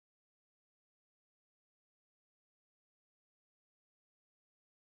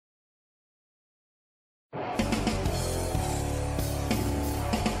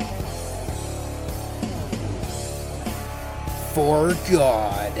For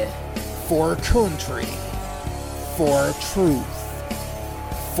God, for country, for truth,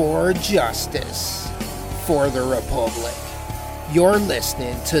 for justice, for the Republic. You're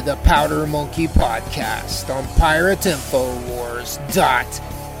listening to the Powder Monkey Podcast on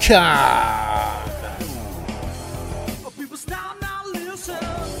PirateInfoWars.com.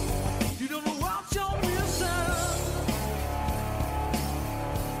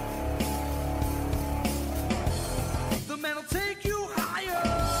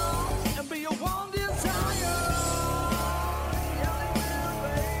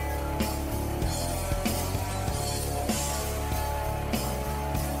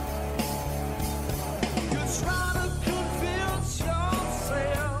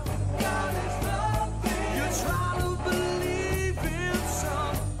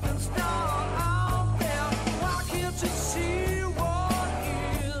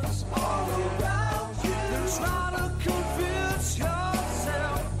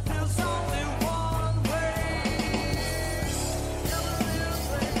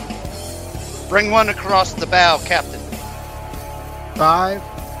 Bring one across the bow, Captain. 5,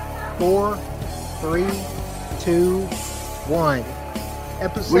 4, 3, 2, 1.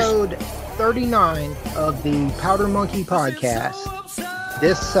 Episode 39 of the Powder Monkey Podcast.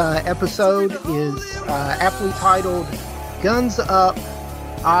 This episode is aptly titled Guns Up,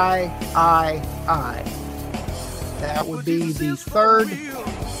 I. That would be the third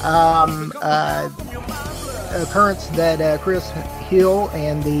occurrence that Chris Hill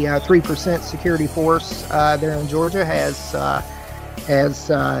and the 3% security force there in Georgia has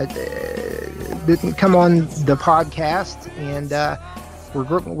come on the podcast, and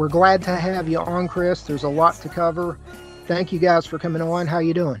we're glad to have you on, Chris. There's a lot to cover. Thank you guys for coming on. How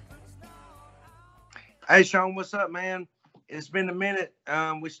you doing? Hey, Sean, what's up, man? It's been a minute.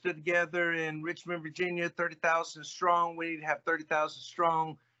 We stood together in Richmond, Virginia, 30,000 strong. We need to have 30,000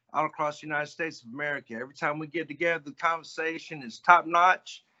 strong all across the United States of America. Every time we get together, the conversation is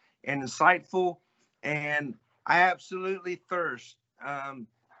top-notch and insightful, and I absolutely thirst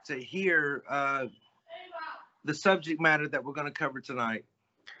to hear the subject matter that we're going to cover tonight.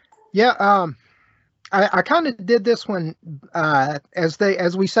 Yeah, I kind of did this one,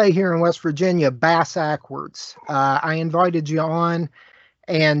 as we say here in West Virginia, bass-ackwards. I invited you on,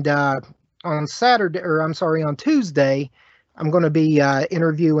 and on Tuesday, I'm going to be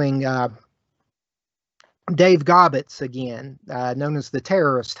interviewing Dave Gobbets again, known as the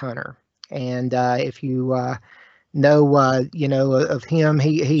Terrorist Hunter. And if you know of him,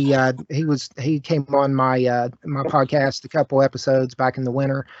 he came on my podcast a couple episodes back in the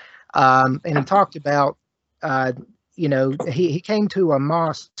winter, and he talked about he came to a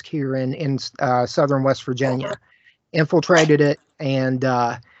mosque here in southern West Virginia, infiltrated it, and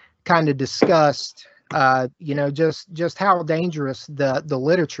kind of discussed just how dangerous the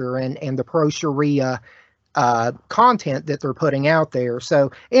literature and the pro-Sharia content that they're putting out there.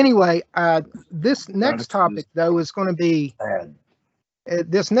 So anyway, this next topic though is going to be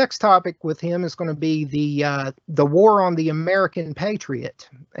this next topic with him is going to be the war on the American patriot.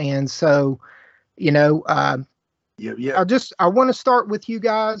 And so, I want to start with you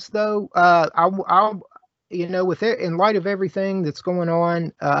guys though. I'll with it, in light of everything that's going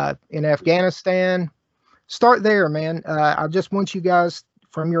on in Afghanistan, start there, man. I just want you guys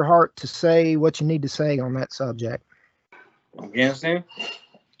from your heart to say what you need to say on that subject. Afghanistan?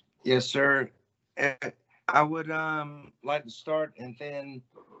 Yes, sir. I would like to start and then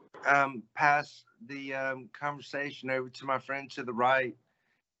pass the conversation over to my friend to the right.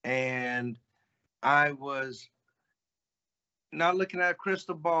 And I was not looking at a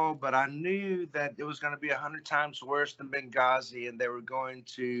crystal ball, but I knew that it was going to be 100 times worse than Benghazi, and they were going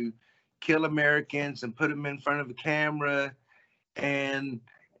to kill Americans and put them in front of a camera. And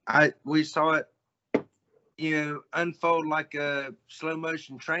we saw it, unfold like a slow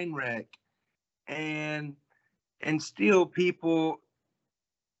motion train wreck. And still people,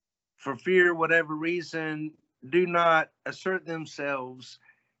 for fear, whatever reason, do not assert themselves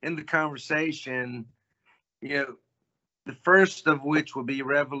in the conversation, the first of which will be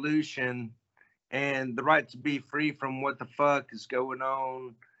revolution and the right to be free from what the fuck is going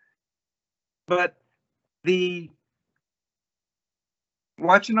on. But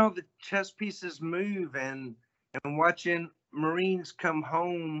watching all the chess pieces move and watching Marines come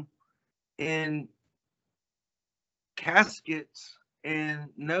home in caskets and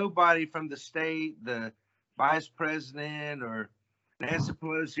nobody from the state, the vice president or Nancy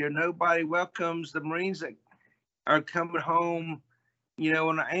Pelosi, or nobody welcomes the Marines that are coming home,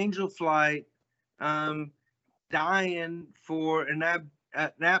 on an angel flight, dying for an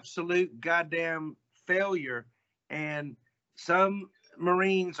absolute goddamn failure. And some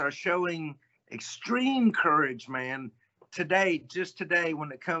Marines are showing extreme courage, man. Today, just today,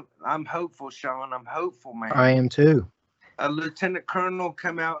 when it comes, I'm hopeful, Sean. I'm hopeful, man. I am too. A lieutenant colonel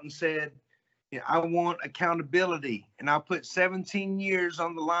come out and said, I want accountability, and I'll put 17 years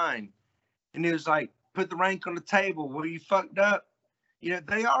on the line. And he was like, put the rank on the table. Were you fucked up?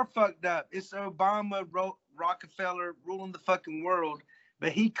 They are fucked up. It's Obama, Rockefeller ruling the fucking world.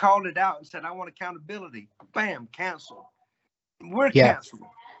 But he called it out and said, I want accountability. Bam, canceled. We're canceled.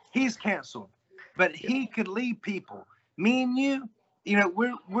 He's canceled. But he could lead people. Me and you,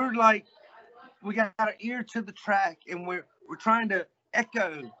 we're like, we got our ear to the track, and we're trying to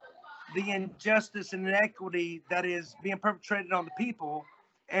echo the injustice and inequity that is being perpetrated on the people.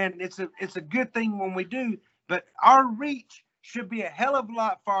 And it's a good thing when we do, but our reach should be a hell of a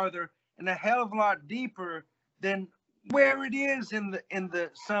lot farther and a hell of a lot deeper than where it is in the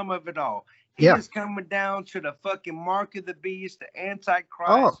sum of it all. He is coming down to the fucking mark of the beast, the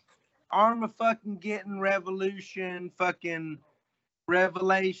Antichrist, Armageddon revolution, fucking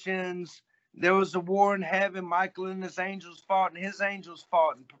Revelations. There was a war in heaven. Michael and his angels fought, and his angels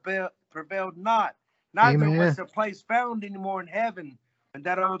fought and prevailed not. Neither was a place found anymore in heaven. And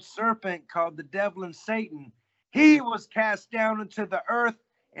that old serpent called the devil and Satan, he was cast down into the earth,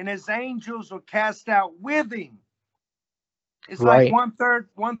 and his angels were cast out with him. It's like one third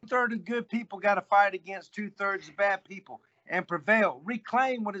of good people got to fight against 2/3 of bad people and prevail.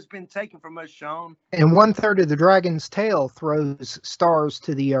 Reclaim what has been taken from us, Sean. And 1/3 of the dragon's tail throws stars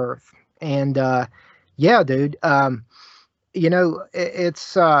to the earth. And dude,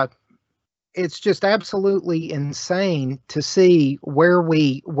 it's just absolutely insane to see where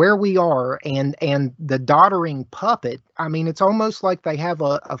we are and the doddering puppet. I mean, it's almost like they have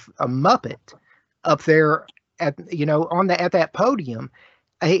a Muppet up there at that podium.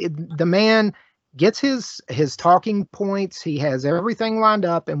 The man gets his talking points. He has everything lined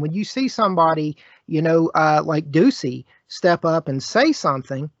up. And when you see somebody, like Ducey step up and say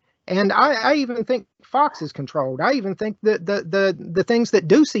something, and I even think Fox is controlled. I even think that the things that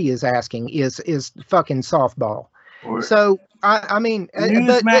Ducey is asking is fucking softball. So I mean,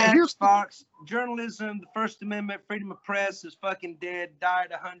 Newsmax, here's Fox. Journalism, the First Amendment, freedom of press is fucking dead. Died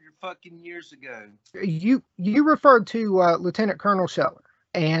 100 fucking years ago. You referred to Lieutenant Colonel Scheller,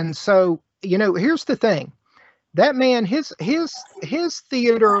 and so here's the thing. That man, his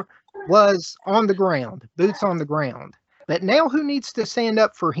theater was on the ground, boots on the ground. But now who needs to stand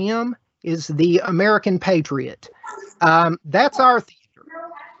up for him is the American patriot. That's our theater.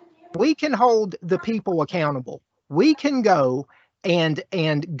 We can hold the people accountable. We can go and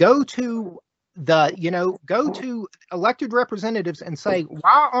go to elected representatives and say,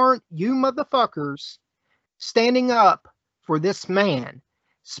 why aren't you motherfuckers standing up for this man?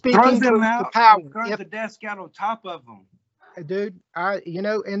 Speaking to the power. Throw the desk out on top of them. Dude,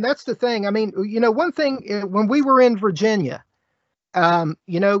 and that's the thing. I mean, one thing, when we were in Virginia, how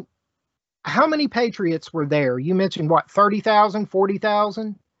many patriots were there? You mentioned what, 30,000,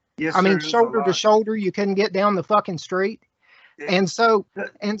 40,000? Yes, I mean, shoulder to shoulder, you couldn't get down the fucking street. And so the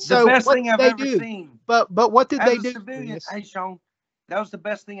best thing I've ever seen. But what did they do? Hey, Sean, that was the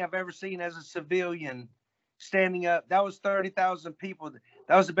best thing I've ever seen as a civilian standing up. That was 30,000 people.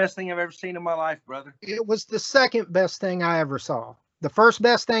 That was the best thing I've ever seen in my life, brother. It was the second best thing I ever saw. The first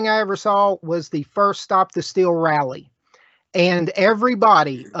best thing I ever saw was the first Stop the Steal rally. And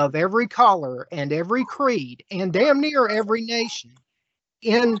everybody of every color and every creed and damn near every nation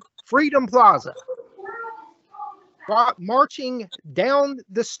in Freedom Plaza marching down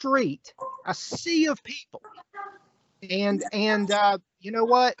the street, a sea of people. And you know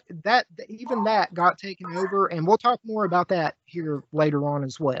what? That got taken over, and we'll talk more about that here later on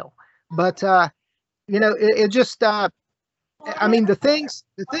as well. But it just I mean, the things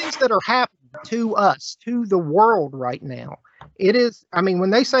that are happening to us, to the world right now, it is. I mean, when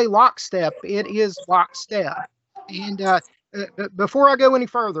they say lockstep, it is lockstep. And before I go any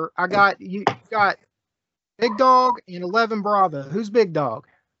further, you got Big Dog and 11 Bravo. Who's Big Dog?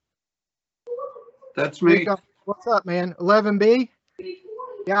 That's me. What's up, man? 11B?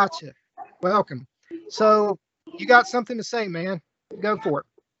 Gotcha. Welcome. So you got something to say, man. Go for it.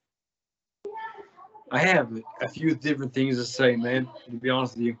 I have a few different things to say, man, to be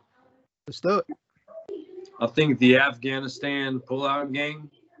honest with you. Let's do it. I think the Afghanistan pullout game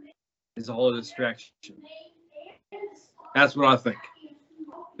is all a distraction. That's what I think.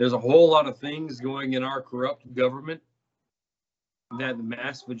 There's a whole lot of things going in our corrupt government that the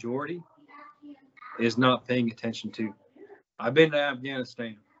mass majority is not paying attention to. I've been to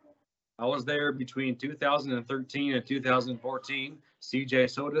Afghanistan. I was there between 2013 and 2014. CJ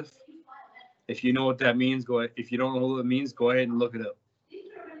Sodif If you know what that means, go ahead. If you don't know what it means, go ahead and look it up.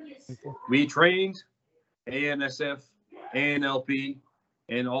 We trained ANSF, ANLP,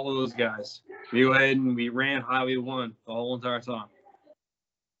 and all of those guys. We go ahead and we ran Highway 1 the whole entire time.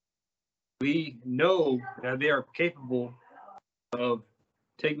 We know that they are capable of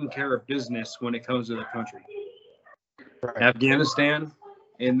taking care of business when it comes to the country. Right. Afghanistan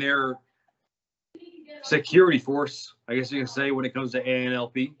and their security force, I guess you can say, when it comes to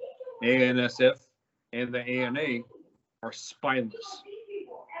ANLP, ANSF, and the ANA, are spineless.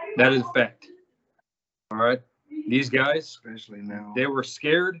 That is a fact. All right? These guys, especially now, they were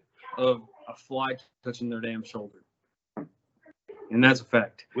scared of a fly touching their damn shoulder. And that's a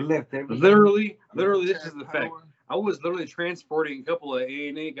fact. We left everything. Literally, this is the fact. I was literally transporting a couple of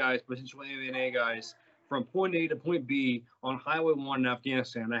ANA guys, potential ANA guys, from point A to point B on Highway 1 in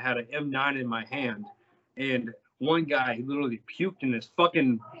Afghanistan. I had an M9 in my hand, and one guy literally puked in his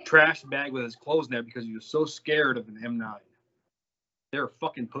fucking trash bag with his clothes in there because he was so scared of an M9. They're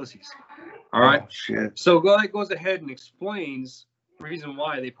fucking pussies. All right? Oh, shit. So God goes ahead and explains the reason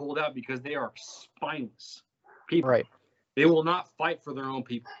why they pulled out, because they are spineless people. Right. They will not fight for their own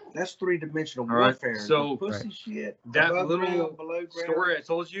people. That's three-dimensional Right. warfare. So pussy shit. That above little ground, below ground. story I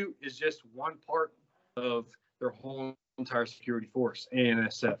told you is just one part of their whole entire security force,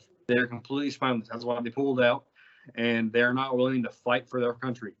 ANSF. They're completely spineless. That's why they pulled out, and they're not willing to fight for their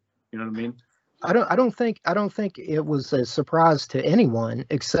country. You know what I mean? I don't think it was a surprise to anyone,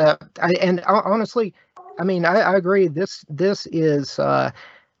 except honestly, I mean, I agree. This is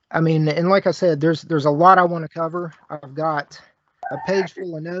I mean, and like I said, there's a lot I want to cover. I've got a page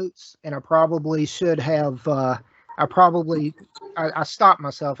full of notes, and I probably should have. I stopped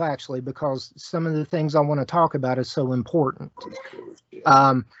myself actually, because some of the things I want to talk about is so important.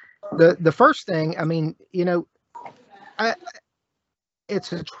 The first thing, I mean, you know,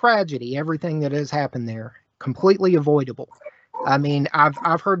 it's a tragedy. Everything that has happened there, completely avoidable. I mean,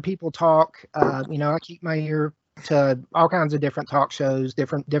 I've heard people talk. You know, I keep my ear to all kinds of different talk shows,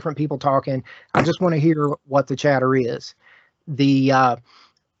 different people talking. I just want to hear what the chatter is. The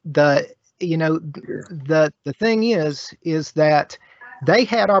thing is that they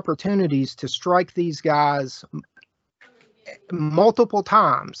had opportunities to strike these guys multiple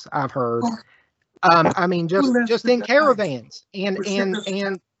times. I've heard. I mean, just in caravans and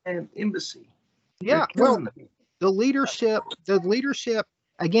embassy. Yeah, well, the leadership.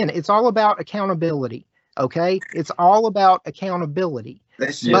 Again, it's all about accountability. Okay, it's all about accountability.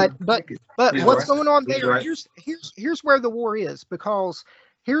 But what's going on there? Here's where the war is, because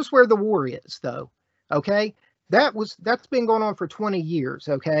here's where the war is, though. Okay, that's been going on for 20 years.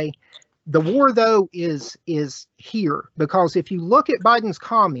 Okay, the war though is here, because if you look at Biden's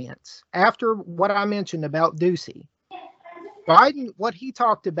comments after what I mentioned about Ducey, Biden, what he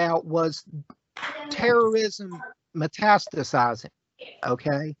talked about was terrorism metastasizing.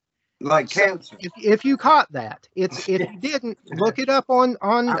 Okay. Like cancer. So if you caught that, if you didn't, look it up on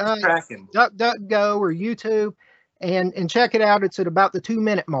DuckDuckGo or YouTube and check it out. It's at about the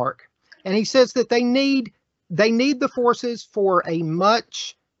 2-minute mark. And he says that they need the forces for a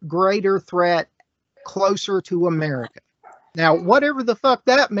much greater threat closer to America. Now, whatever the fuck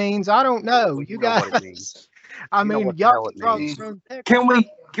that means, I don't know. You guys, I mean, y'all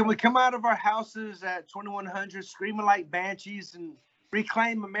can we come out of our houses at 2100 screaming like banshees and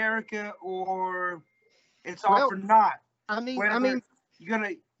reclaim America, or it's all for naught? I mean, you're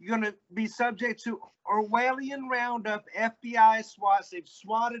gonna be subject to Orwellian roundup, FBI SWATs. They've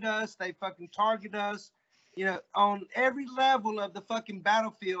swatted us. They fucking target us. You know, on every level of the fucking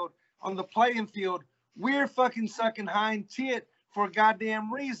battlefield, on the playing field, we're fucking sucking hind tit for a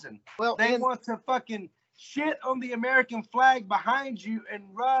goddamn reason. Well, they want to fucking shit on the American flag behind you and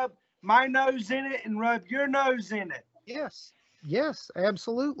rub my nose in it and rub your nose in it. Yes,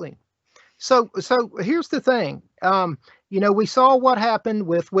 absolutely. So here's the thing. You know, we saw what happened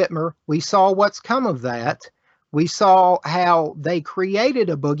with Whitmer. We saw what's come of that. We saw how they created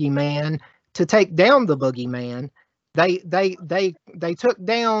a boogeyman to take down the boogeyman. They took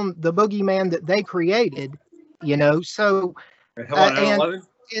down the boogeyman that they created. You know, so and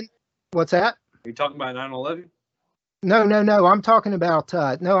what's that? Are you talking about 9/11? No. I'm talking about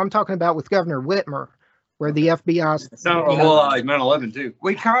with Governor Whitmer, where the FBI. It sounded a whole lot like 9/11 too.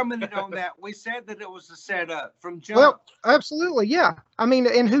 We commented on that. We said that it was a setup from jump. Well, absolutely, yeah. I mean,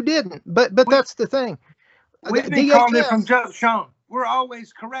 and who didn't? But that's the thing. We've been calling it from jump, Sean. We're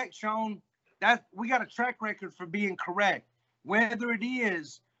always correct, Sean. We got a track record for being correct. Whether it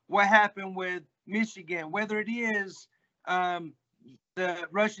is what happened with Michigan, whether it is the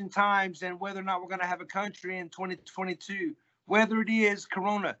Russian times, and whether or not we're going to have a country in 2022, whether it is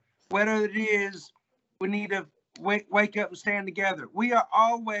Corona, whatever it is, we need to wake up and stand together. We are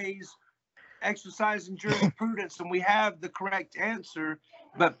always exercising jurisprudence and we have the correct answer,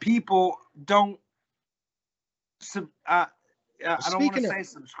 but people don't I don't want to say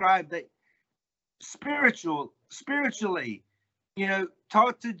subscribe. They spiritually,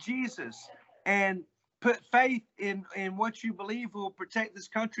 talk to Jesus and put faith in what you believe will protect this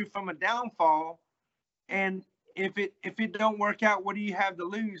country from a downfall. And if it don't work out, what do you have to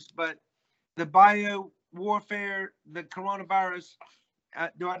lose? But the bio warfare, the coronavirus.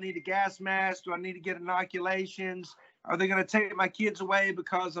 Do I need a gas mask? Do I need to get inoculations? Are they going to take my kids away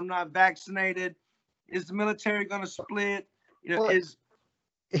because I'm not vaccinated? Is the military going to split? Here's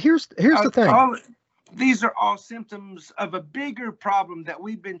the thing. These are all symptoms of a bigger problem that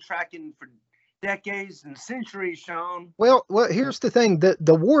we've been tracking for decades and centuries, Sean. Well, here's the thing.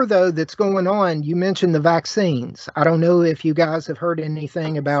 The war, though, that's going on, you mentioned the vaccines. I don't know if you guys have heard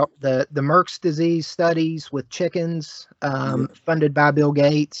anything about the Merck's disease studies with chickens funded by Bill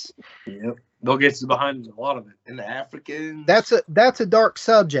Gates. Yep. Bill Gates is behind a lot of it. And the Africans. That's a dark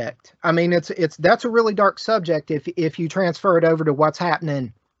subject. I mean, that's a really dark subject if you transfer it over to what's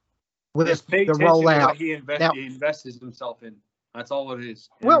happening with the rollout. He invests himself in. That's all it is.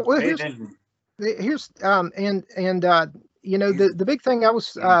 Here's the big thing I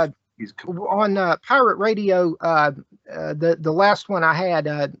was on pirate radio, the last one I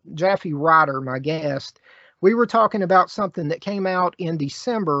had, Jaffe Ryder, my guest, we were talking about something that came out in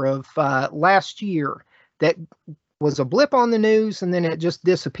December of last year that was a blip on the news and then it just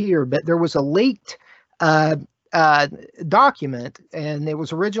disappeared. But there was a leaked document, and it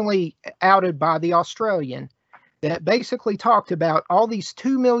was originally outed by the Australian, that basically talked about all these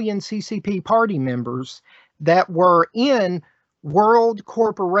 2 million CCP party members that were in world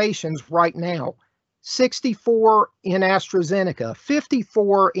corporations right now. 64 in AstraZeneca,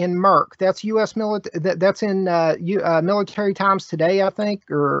 54 in Merck. That's U.S. military. That's in Military Times Today, I think,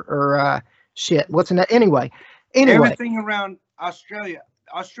 or shit. What's in that? Anyway. Everything around Australia.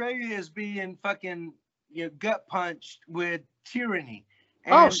 Australia is being fucking gut punched with tyranny.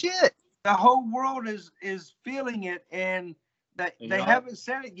 And shit. The whole world is feeling it, and they haven't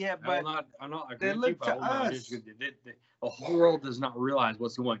said it yet, but they look to us. The whole world does not realize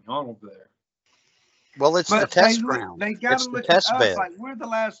what's going on over there. Well, it's the test ground. They got to look at us like we're the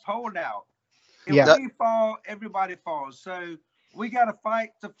last holdout. If we fall, everybody falls. So we got to fight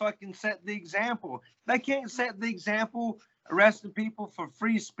to fucking set the example. They can't set the example arresting people for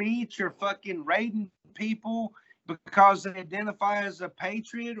free speech or fucking raiding people because they identify as a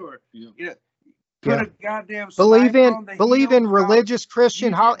patriot or put a goddamn believe in religious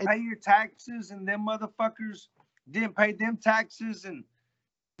Christian pay your taxes, and them motherfuckers didn't pay them taxes, and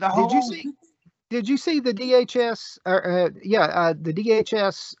the whole. Did you see the DHS? The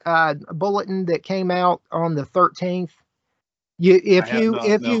DHS bulletin that came out on the 13th.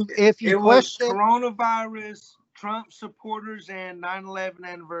 If you question coronavirus, Trump supporters, and 9/11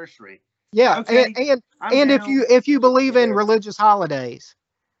 anniversary. Yeah, okay. and if you believe in religious holidays.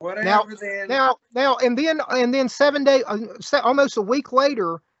 Whatever. Now and then 7 days, almost a week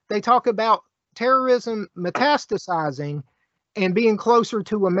later, they talk about terrorism metastasizing and being closer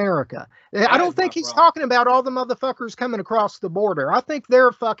to America. I don't think he's talking about all the motherfuckers coming across the border. I think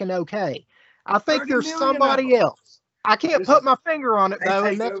they're fucking okay. I think there's somebody else. I can't put my finger on it though,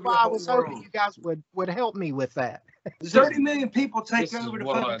 and that's why I was hoping you guys would help me with that. 30 million people take over the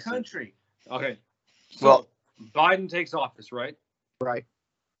fucking country. Okay. So Biden takes office, right? Right.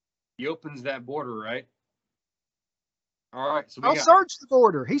 He opens that border, right? All right. So surge the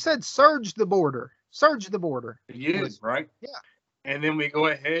border. He said surge the border. Surge the border. It is, right? Yeah. And then we go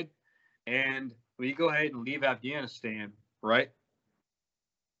ahead and leave Afghanistan, right?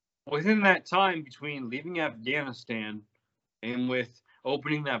 Within that time between leaving Afghanistan and with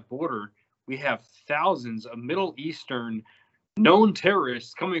opening that border, we have thousands of Middle Eastern known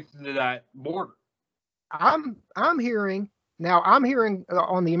terrorists coming through that border. I'm hearing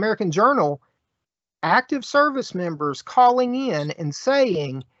on the American Journal, active service members calling in and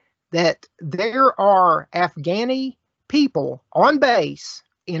saying that there are Afghani people on base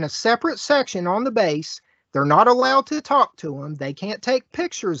in a separate section on the base. They're not allowed to talk to them. They can't take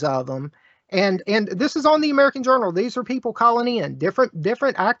pictures of them. And this is on the American Journal. These are people calling in, different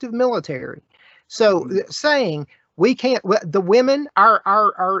active military. So saying we can't, the women,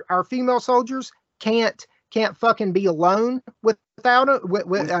 our female soldiers can't fucking be alone without it.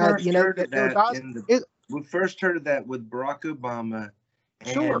 We first heard of that with Barack Obama.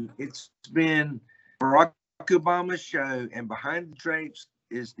 And sure. It's been Barack Obama's show, and behind the drapes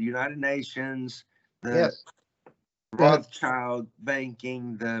is the United Nations, the Rothschild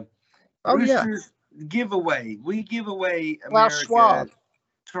banking, the Oh yeah. Roosters giveaway. We give away Klaus America Schwab.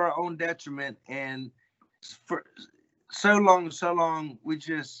 to our own detriment, and for so long, we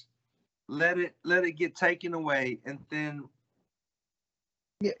just let it get taken away, and then.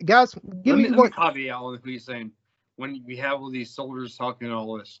 Yeah, guys, give me let one. me caveat on what he's saying. When we have all these soldiers talking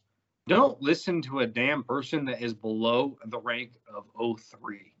all this, don't listen to a damn person that is below the rank of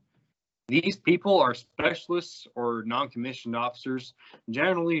 03. These people are specialists or non-commissioned officers,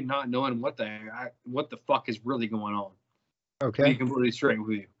 generally not knowing what the fuck is really going on. Okay. To be completely straight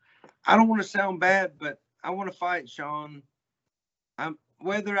with you. I don't want to sound bad, but I want to fight, Sean.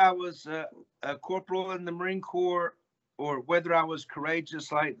 Whether I was a corporal in the Marine Corps or whether I was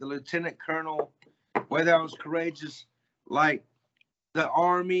courageous like the lieutenant colonel, whether I was courageous like the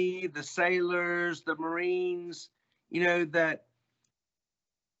Army, the sailors, the Marines, that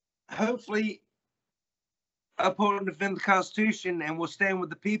hopefully uphold and defend the Constitution and will stand with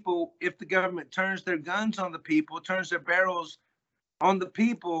the people if the government turns their guns on the people, turns their barrels on the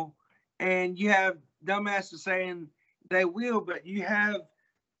people, and you have dumbasses saying they will, but you have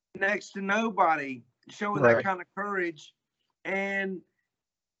next to nobody showing that kind of courage. And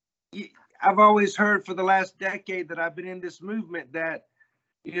I've always heard for the last decade that I've been in this movement that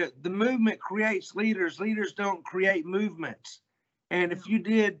the movement creates leaders. Leaders don't create movements. And if you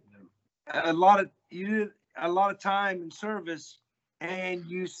did a lot of time in service and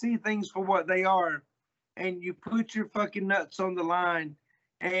you see things for what they are and you put your fucking nuts on the line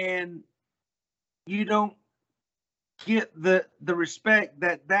and you don't get the respect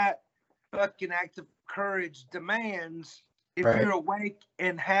that fucking act of courage demands, if you're awake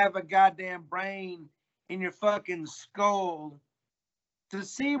and have a goddamn brain in your fucking skull to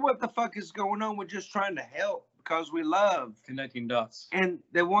see what the fuck is going on, we're just trying to help because we love connecting dots, and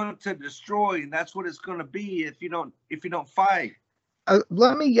they want to destroy, and that's what it's going to be if you don't fight.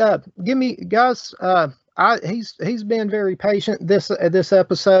 Let me give me guys. He's been very patient this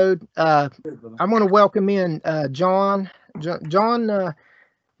episode. I'm going to welcome in John,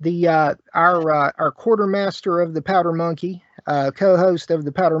 our quartermaster of the Powder Monkey, co-host of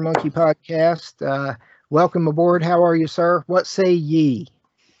the Powder Monkey podcast. Welcome aboard. How are you, sir? What say ye?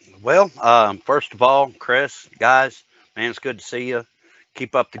 Well, first of all, Chris, guys, man, it's good to see you.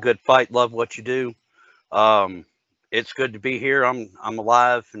 Keep up the good fight. Love what you do. It's good to be here. I'm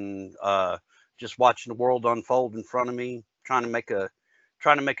alive and just watching the world unfold in front of me, trying to make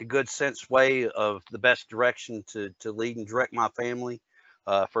a good sense way of the best direction to lead and direct my family.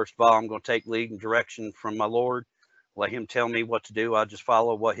 First of all, I'm going to take lead and direction from my Lord. Let him tell me what to do. I just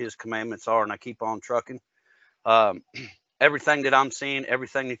follow what his commandments are, and I keep on trucking. Everything that I'm seeing,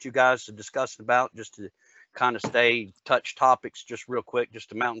 everything that you guys are discussing about, just to kind of touch topics just real quick, just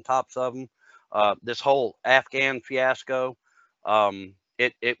the mountaintops of them. This whole Afghan fiasco,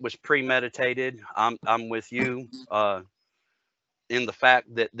 it was premeditated. I'm with you in the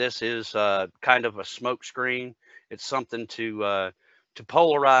fact that this is kind of a smokescreen. It's something to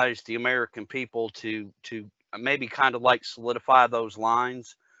polarize the American people, to maybe kind of like solidify those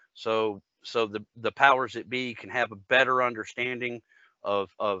lines, so the powers that be can have a better understanding of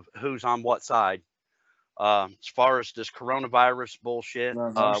who's on what side. As far as this coronavirus bullshit,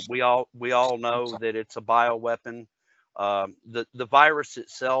 we all know that it's a bioweapon. The virus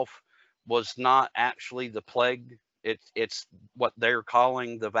itself was not actually the plague. It's what they're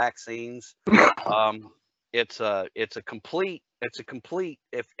calling the vaccines. It's a complete.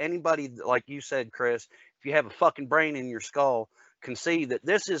 If anybody, like you said, Chris, if you have a fucking brain in your skull, can see that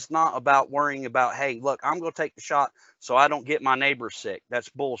this is not about worrying about, hey, look, I'm going to take the shot so I don't get my neighbor sick. That's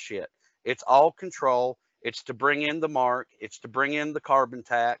bullshit. It's all control. It's to bring in the mark. It's to bring in the carbon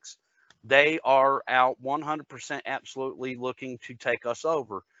tax. They are out 100% absolutely looking to take us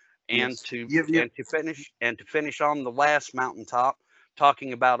over. And to finish on the last mountaintop,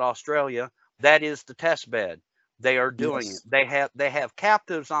 talking about Australia, that is the test bed. They are doing it. They have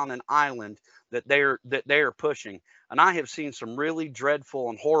captives on an island that they are pushing. And I have seen some really dreadful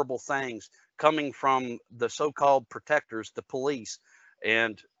and horrible things coming from the so-called protectors, the police.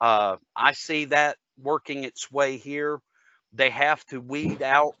 And I see that working its way here. They have to weed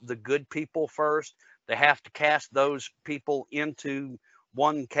out the good people first. They have to cast those people into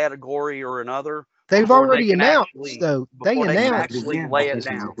one category or another. They've already announced, though. They announced. Actually lay it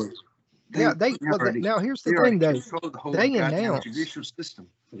down. Now here's the thing, though. They announced. Judicial system.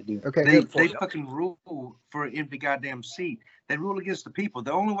 They do. Okay. They fucking rule for an empty goddamn seat. They rule against the people.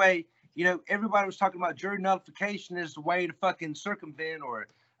 The only way, everybody was talking about jury nullification as a way to fucking circumvent, or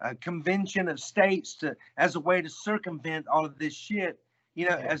a convention of states as a way to circumvent all of this shit,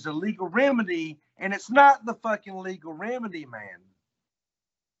 as a legal remedy. And it's not the fucking legal remedy, man.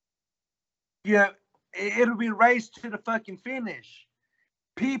 Yeah, it'll be a race to the fucking finish.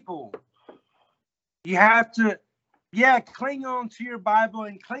 People, you have to, cling on to your Bible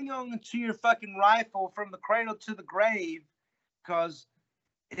and cling on to your fucking rifle from the cradle to the grave, because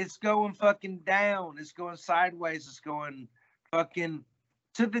it's going fucking down. It's going sideways. It's going fucking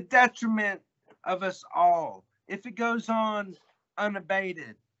to the detriment of us all. If it goes on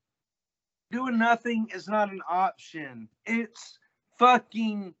unabated, doing nothing is not an option. It's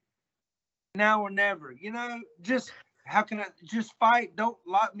fucking now or never. You know, just how can I just fight? Don't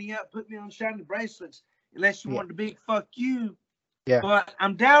lock me up, put me on shiny bracelets unless you want to be fuck you. Yeah. But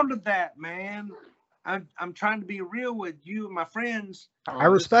I'm down to that, man. I'm trying to be real with you and my friends. I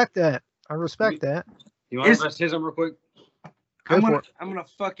respect that. I respect that. You want to say something real quick? I'm gonna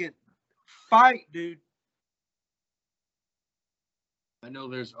fucking fight, dude. I know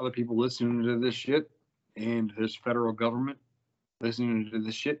there's other people listening to this shit, and there's federal government listening to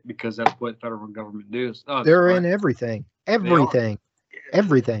this shit because that's what federal government does. They're in everything. Everything.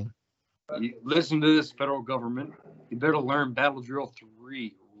 You listen to this federal government, you better learn Battle Drill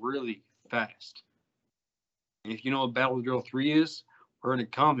 3 really fast. And if you know what Battle Drill 3 is, we're going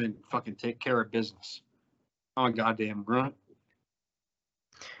to come and fucking take care of business. I'm a goddamn grunt.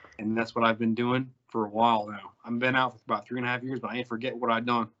 And that's what I've been doing for a while now. I've been out for about 3.5 years, but I ain't forget what I've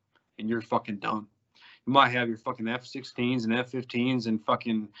done. And you're fucking done. You might have your fucking F-16s and F-15s and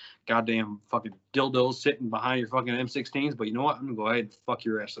fucking goddamn fucking dildos sitting behind your fucking M16s, but you know what? I'm going to go ahead and fuck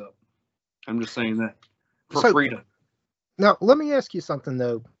your ass up. I'm just saying that. For freedom. Now, let me ask you something,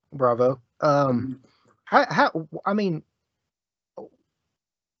 though, Bravo. I mean,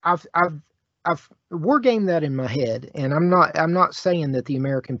 I've war game that in my head, and I'm not saying that the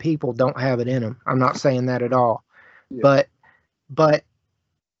American people don't have it in them. I'm not saying that at all. Yeah. But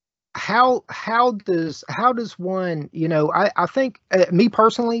how does one, you know, I think me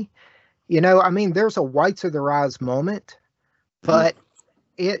personally, you know, I mean, there's a whites of their eyes moment, but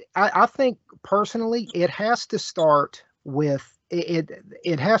I think personally it has to start with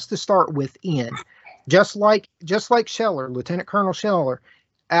it has to start within. Just like Scheller, Lieutenant Colonel Scheller.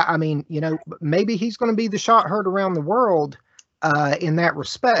 I mean, you know, maybe he's going to be the shot heard around the world in that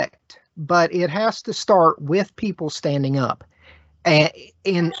respect, but it has to start with people standing up, and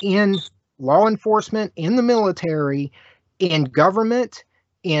in law enforcement, in the military, in government,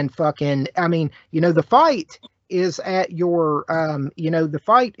 in fucking. I mean, you know, the fight is at your. You know, the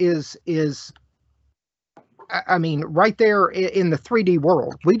fight is. I mean, right there in the 3D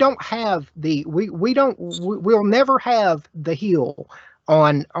world, we don't have the we'll never have the heel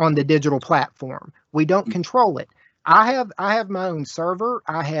on the digital platform. We don't control it. I have my own server.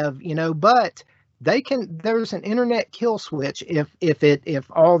 I have, you know, but there's an internet kill switch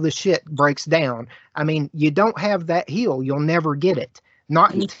if all the shit breaks down. I mean, you don't have that heel. You'll never get it.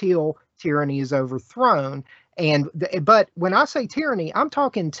 Not until tyranny is overthrown. But when I say tyranny, I'm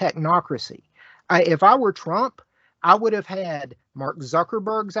talking technocracy. If I were Trump, I would have had Mark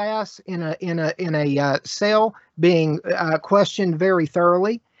Zuckerberg's ass in a cell being questioned very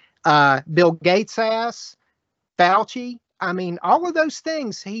thoroughly. Bill Gates' ass, Fauci. I mean, all of those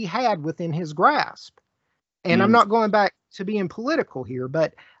things he had within his grasp. And I'm not going back to being political here,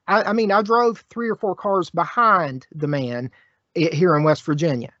 but I mean, I drove 3 or 4 cars behind the man here in West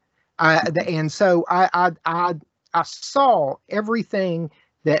Virginia, and so I saw everything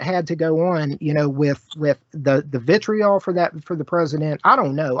that had to go on, you know, with the vitriol for the president. I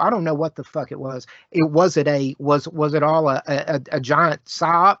don't know what the fuck it was. Was it all a giant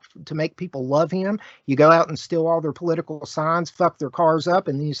psyop to make people love him? You go out and steal all their political signs, fuck their cars up,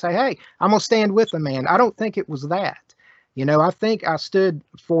 and then you say, hey, I'm gonna stand with the man. I don't think it was that. You know, I think I stood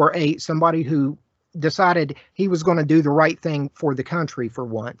for somebody who decided he was going to do the right thing for the country for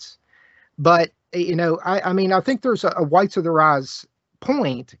once. But, you know, I mean, I think there's a whites of their eyes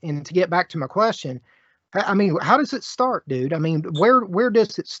point. And to get back to my question, I mean, how does it start, dude? I mean, where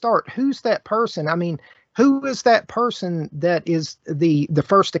does it start? Who's that person? I mean, who is that person that is the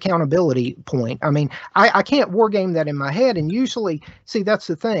first accountability point? I mean, I can't war game that in my head. And usually, see, that's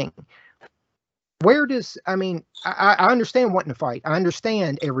the thing. I understand wanting to fight. I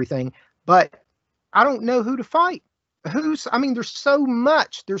understand everything, but I don't know who to fight. There's so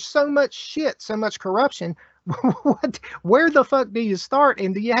much shit, so much corruption. Where the fuck do you start,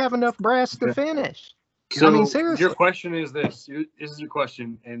 and do you have enough brass to finish? So I mean, seriously. Your question is this. This is your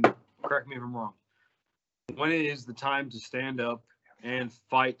question, and correct me if I'm wrong. When is the time to stand up and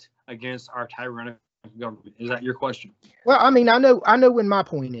fight against our tyrannical government? Is that your question? Well, I mean, I know when my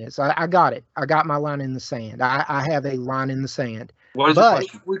point is. I got it. I got my line in the sand. I have a line in the sand. What is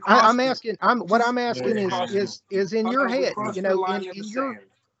I'm asking. What I'm asking is in your head. You know, in your.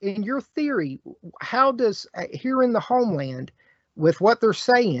 in your theory, how does here in the homeland, with what they're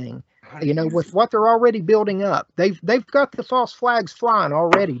saying, with what they're already building up, they've got the false flags flying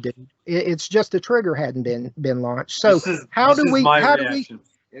already, dude. It's just the trigger hadn't been launched. So how do we talk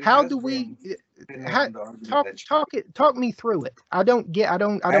me through it? I don't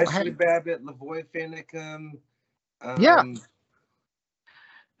Ashley Babbitt, Lavoy Finicum. Yeah.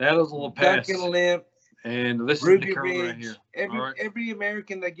 That is a little pass. Duncan Lemp. And this Ruby is the curve right Ridge. here. Every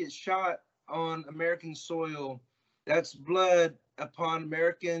American that gets shot on American soil, that's blood upon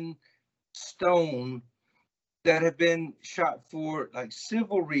American stone that have been shot for like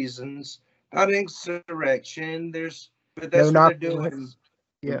civil reasons, not insurrection. But that's what they're doing.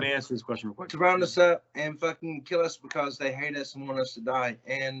 Yeah. Let me answer this question real quick. To round us up and fucking kill us because they hate us and want us to die.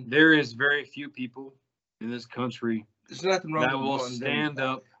 And there is very few people in this country there's nothing wrong that will stand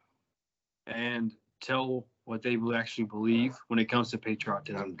up and tell what they will actually believe when it comes to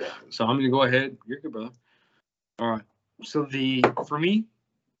patriotism. So I'm going to go ahead. You're good, brother. All right. So for me,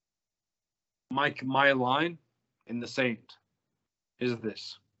 my line in the sand is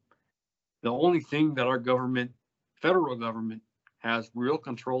this: the only thing that our government, federal government, has real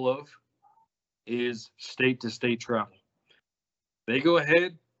control of is state-to-state travel. They go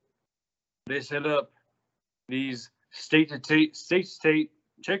ahead. They set up these state-to-state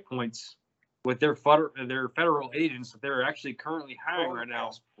checkpoints with their federal agents that they're actually currently hiring right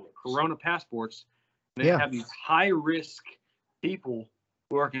now, Corona passports. They have these high-risk people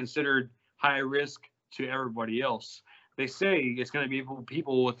who are considered high risk to everybody else. They say it's going to be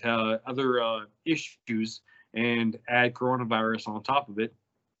people with other issues and add coronavirus on top of it.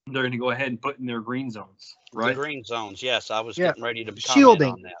 They're going to go ahead and put in their green zones, right? The green zones, yes. I was getting ready to comment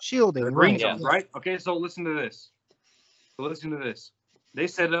on that. Shielding, the green zones, right? Okay, so listen to this. They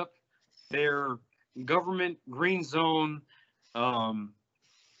set up their government green zone, their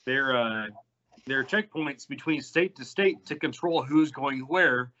checkpoints between state to state to control who's going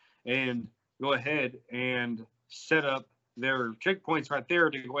where, and go ahead and set up their checkpoints right there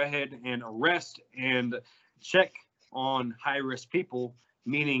to go ahead and arrest and check on high-risk people,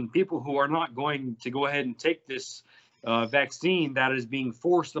 meaning people who are not going to go ahead and take this vaccine that is being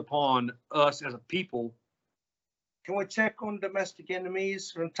forced upon us as a people. Can we check on domestic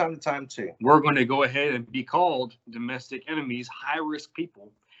enemies from time to time too? We're going to go ahead and be called domestic enemies, high-risk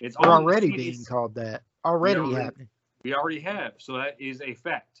people. It's already being called that. Already happening. We already have. So that is a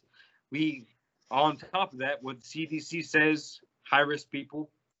fact. On top of that, what the CDC says, high-risk people,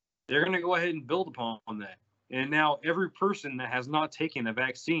 they're going to go ahead and build upon that. And now every person that has not taken a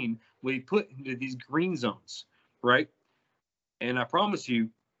vaccine will be put into these green zones, right? And I promise you,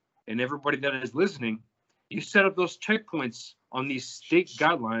 and everybody that is listening, you set up those checkpoints on these state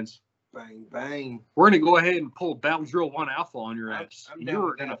guidelines. Bang, bang. We're going to go ahead and pull Battle Drill 1 Alpha on your ass.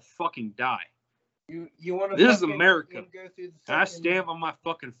 You're going to fucking die. You want to? This is America. I stand on my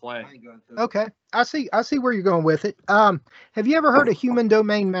fucking flag. Okay, I see where you're going with it. Have you ever heard of human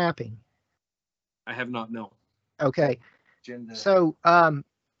domain mapping? I have not. No. Okay. So,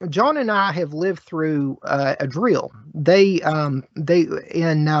 John and I have lived through a drill. They in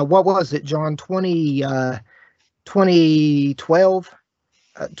what was it, John? 2012,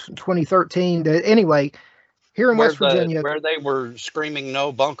 2013. Anyway. Here in West Virginia, where they were screaming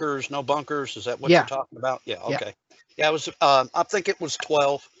 "No bunkers, no bunkers." Is that what you're talking about? Yeah. Okay. Yeah, it was. I think it was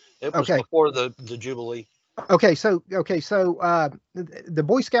 12. It was before the Jubilee. Okay, so the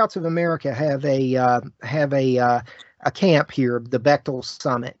Boy Scouts of America have a camp here, the Bechtel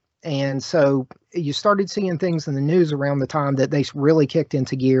Summit, and so you started seeing things in the news around the time that they really kicked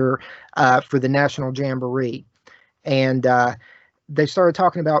into gear for the National Jamboree, and they started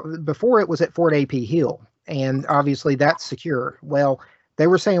talking about, before it was at Fort AP Hill. And obviously that's secure. Well, they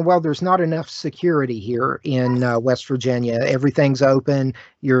were saying, well, there's not enough security here in West Virginia. Everything's open.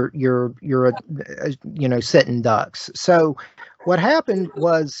 You're sitting ducks. So what happened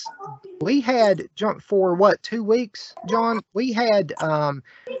was we had for 2 weeks, John, we had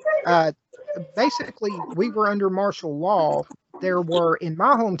basically we were under martial law. There were, in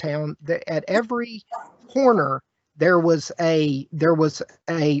my hometown, at every corner, there was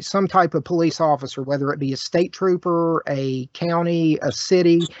some type of police officer, whether it be a state trooper, a county, a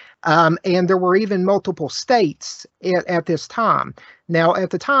city, and there were even multiple states at this time. Now,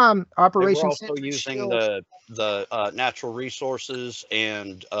 at the time, Operation also using the natural resources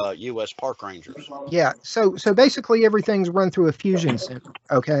and U.S. Park Rangers. Yeah, so basically everything's run through a fusion center.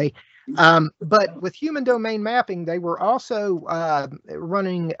 Okay. But with human domain mapping, they were also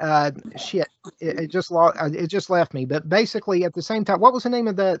running it just left me. But basically, at the same time, what was the name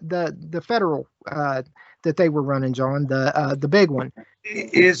of the federal that they were running, John? The big one.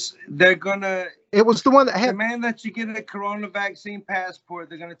 They're gonna? It was the one that The had. man that you get a corona vaccine passport,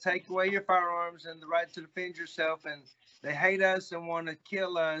 they're gonna take away your firearms and the right to defend yourself, and they hate us and want to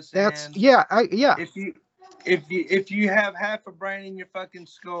kill us. That's and yeah. If you have half a brain in your fucking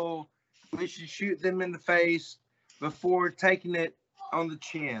skull, we should shoot them in the face before taking it on the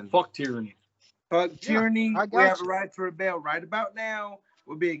chin. Fuck tyranny. Fuck tyranny. I We got have a you. right to rebel. Right about now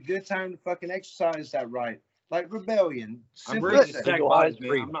would be a good time to fucking exercise that right. Like rebellion. I'm Simply ready to said. stack Eagle bodies, eyes man.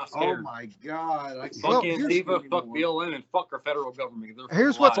 free. I'm not Oh scared. my god! I can't Fuck here's- Antifa, fuck anymore. BLM, and fuck our federal government. They're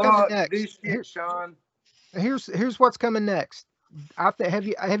Here's what's lies. coming Fuck next. this Here- shit, Sean. Here's what's coming next.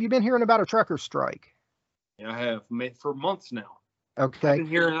 Have you been hearing about a trucker strike? Yeah, I have made for months now. I've Okay, been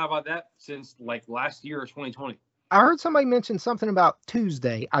hearing about that since like last year or 2020. I heard somebody mention something about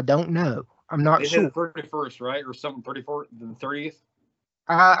Tuesday. I don't know. I'm not They sure. hit the 31st, right, or something. 34th, the 30th.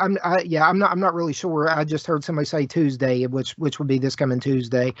 I'm not really sure. I just heard somebody say Tuesday, which would be this coming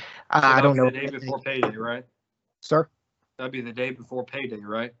Tuesday. So I don't know. The day before payday, right? Sir. That'd be the day before payday,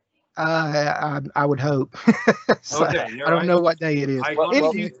 right? I would hope. So, Okay, I don't know what day it is. I Well,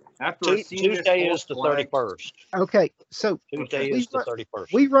 honestly, after seeing Tuesday this is the full flag- 31st. Okay, so Tuesday we is the run-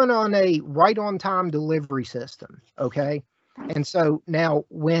 31st. we run on a right on time delivery system. Okay. And so now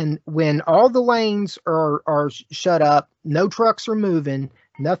when all the lanes are shut up, no trucks are moving,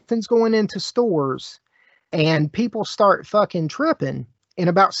 nothing's going into stores, and people start fucking tripping, in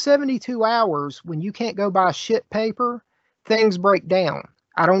about 72 hours, when you can't go buy shit paper, things break down.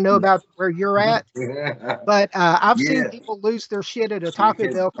 I don't know about where you're at, but I've seen Yeah. people lose their shit at a So Taco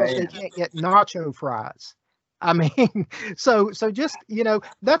it Bell because they gets can't get nacho fries. I mean, so just,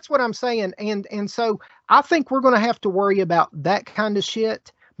 that's what I'm saying. And so I think we're going to have to worry about that kind of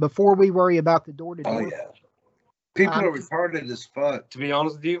shit before we worry about the door to Oh door. yeah. People are retarded as fuck. To be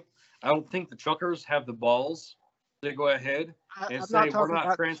honest with you, I don't think the truckers have the balls to go ahead and say we're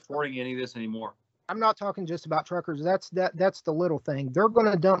not transporting any of this anymore. I'm not talking just about truckers. That's the little thing. They're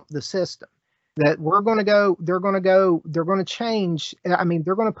going to dump the system. That they're going to change. I mean,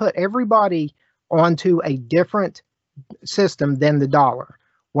 they're going to put everybody onto a different system than the dollar.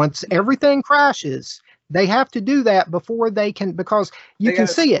 Once everything crashes, they have to do that before they can, because you can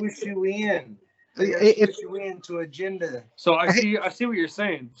see it. Push you in. They push you into agenda. So I see what you're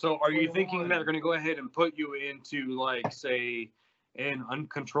saying. So are you thinking that they're going to go ahead and put you into, like, say, an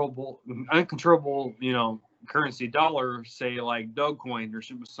uncontrollable, currency dollar, say like Dogecoin or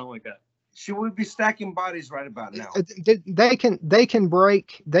something like that? Should we be stacking bodies right about now? They can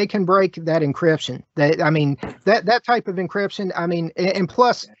break that encryption. That type of encryption. I mean, and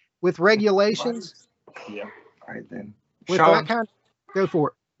plus with regulations. Yeah. All right then. With Sean, that kind, go for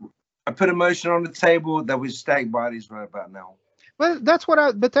it. I put a motion on the table that we stack bodies right about now. But that's what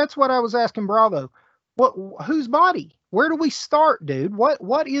I was asking Bravo. Whose body? Where do we start, dude?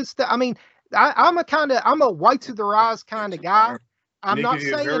 What is the? I mean, I'm a white to their eyes kind of guy. I'm not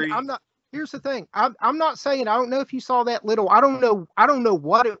saying I'm not. Here's the thing. I'm not saying, I don't know if you saw that little, I don't know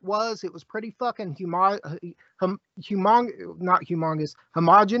what it was. It was pretty fucking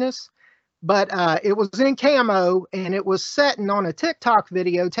homogenous, but it was in camo, and it was setting on a TikTok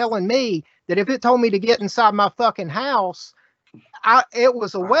video telling me that if it told me to get inside my fucking house, it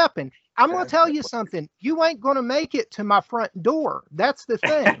was a weapon. I'm going to tell you something. You ain't going to make it to my front door. That's the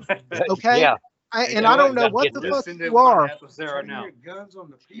thing. Okay. Yeah. I don't know what the fuck you are. Right now. Guns on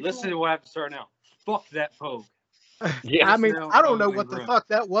the people. Listen to what I have to say right now. Fuck that Pogue. Yeah. I mean, No, I don't know ugly what the run. fuck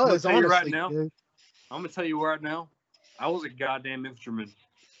that was, I'm gonna tell you honestly. right now. Dude. I'm gonna tell you right now. I was a goddamn infantryman.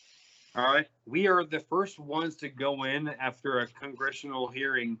 All right, we are the first ones to go in after a congressional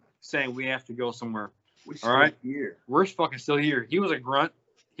hearing saying we have to go somewhere. We All right. here. We're fucking still here. He was a grunt.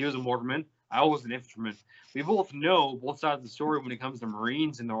 He was a mortarman. I was an infantryman. We both know both sides of the story when it comes to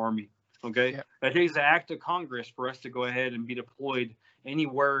Marines in the Army. Okay, Yeah. That takes an act of Congress for us to go ahead and be deployed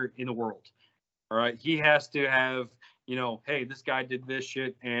anywhere in the world. All right, he has to have, hey, this guy did this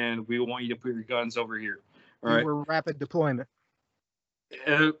shit, and we want you to put your guns over here. All We right, were rapid deployment.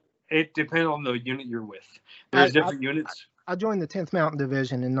 it depends on the unit you're with. There's different units. I joined the 10th Mountain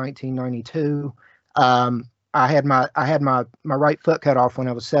Division in 1992. I had my right foot cut off when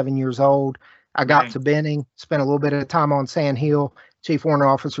I was 7 years old. I got Dang. to Benning, spent a little bit of time on Sand Hill. Chief Warrant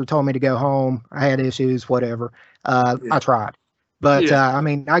Officer told me to go home. I had issues, whatever. I tried. But Yeah. I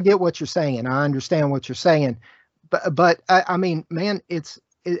mean, I get what you're saying. I understand what you're saying. But I mean, man,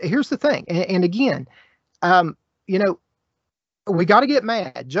 here's the thing. And again, we got to get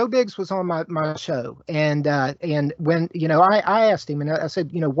mad. Joe Biggs was on my show, and when I asked him, and I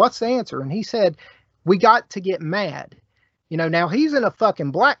said, what's the answer? And he said, we got to get mad. You know, now he's in a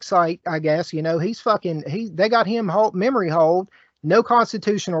fucking black site, I guess. You know, they got him memory hold, no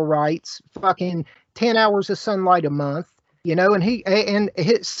constitutional rights, fucking 10 hours of sunlight a month, you know, and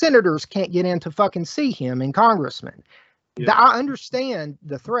his senators can't get in to fucking see him, and congressmen. Yeah. I understand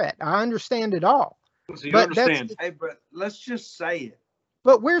the threat. I understand it all. So you But understand. Hey, but let's just say it.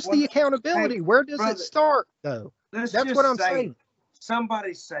 But where's Well, the accountability? hey, Where does brother, it start, though? Let's That's just what I'm say saying. it.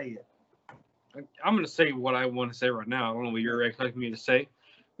 Somebody say it. I'm going to say what I want to say right now. I don't know what you're expecting me to say.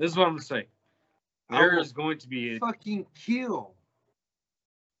 This is what I'm going to say. There is going to be fucking kill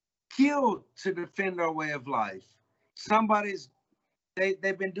to defend our way of life.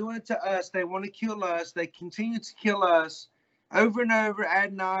 They've been doing it to us. They want to kill us. They continue to kill us over and over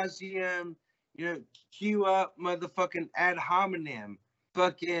ad nauseum. You know, queue up motherfucking ad hominem.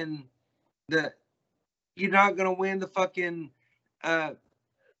 Fucking you're not gonna win the fucking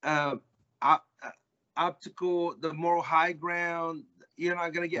optical, the moral high ground. You're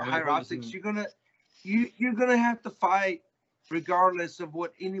not gonna get higher optics. You're gonna have to fight regardless of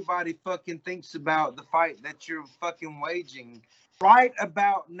what anybody fucking thinks about the fight that you're fucking waging right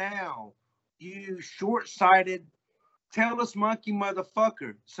about now. You short-sighted, tailless monkey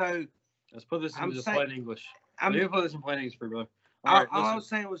motherfucker. So let's put this in plain English. Let me put this in plain English for you, brother. All I was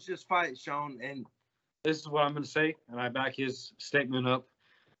saying was just fight, Sean, and this is what I'm going to say, and I back his statement up.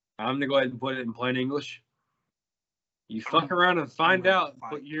 I'm going to go ahead and put it in plain English. You fuck around and find out,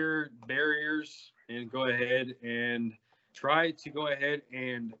 put your barriers, and go ahead and try to go ahead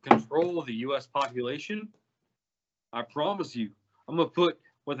and control the U.S. population. I promise you, I'm going to put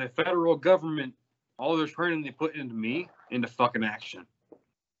with the federal government all their training they put into me into fucking action.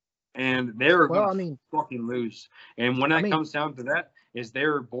 And they're going to fucking lose. And when that comes down to that, is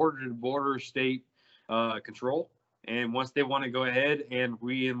their border-to-border state control. And once they want to go ahead and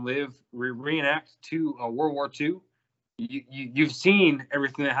reenact World War II, you've seen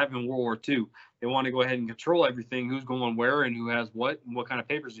everything that happened in World War II. They want to go ahead and control everything, who's going where and who has what and what kind of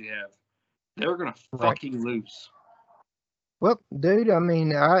papers you have. They're going to fucking lose. Well, dude, I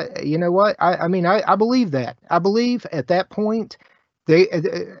mean, you know what? I believe that. I believe at that point,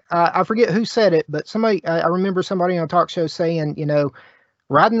 I forget who said it, but I remember somebody on a talk show saying, you know,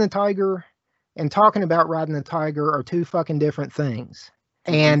 riding the tiger and talking about riding the tiger are two fucking different things.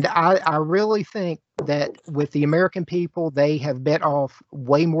 And I really think that with the American people, they have bit off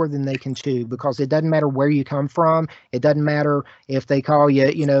way more than they can chew, because it doesn't matter where you come from. It doesn't matter if they call you,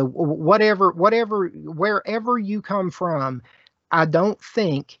 you know, wherever you come from. I don't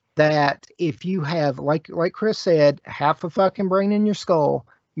think that if you have, like Chris said, half a fucking brain in your skull,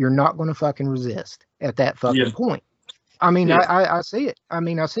 you're not going to fucking resist at that fucking point. I mean, I see it. I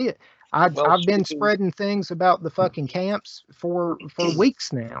see it. I've been spreading things about the fucking camps for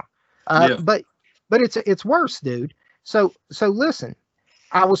weeks now. But it's worse, dude. So listen,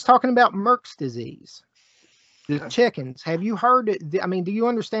 I was talking about Merck's disease, the chickens. Have you heard it? I mean, do you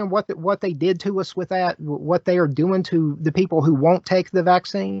understand what they did to us with that? What they are doing to the people who won't take the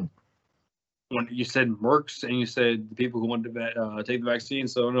vaccine? When you said Merck's and you said the people who want to take the vaccine,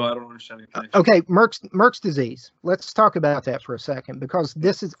 so no, I don't understand. Okay, Merck's disease. Let's talk about that for a second, because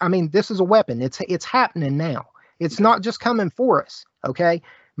this is a weapon. It's happening now. It's not just coming for us. Okay,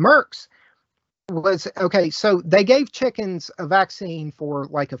 Merck's was so they gave chickens a vaccine for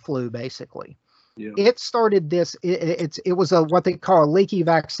like a flu, basically. Yeah. It started this. It was what they call a leaky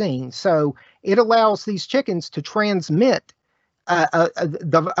vaccine. So it allows these chickens to transmit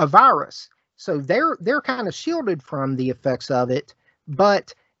a virus. So they're kind of shielded from the effects of it,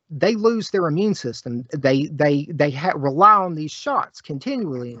 but they lose their immune system. They rely on these shots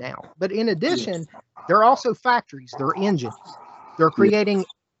continually now. But in addition, they're also factories. They're engines. They're creating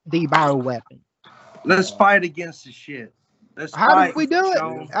the bioweapon. Let's fight against the shit. How do we do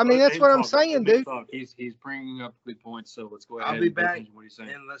it? I mean, that's what I'm saying, dude. He's bringing up good points, so let's go ahead. I'll be back what he's saying.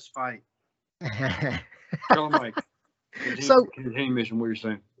 And let's fight. Tell him, Mike. Continue mission. What you're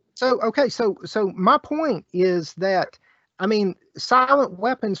saying. So my point is that, I mean, silent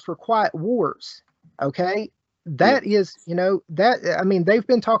weapons for quiet wars. Okay, that is, you know, that, I mean, they've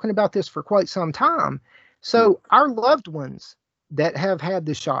been talking about this for quite some time. So our loved ones that have had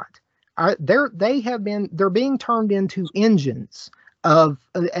the shot, they're being turned into engines of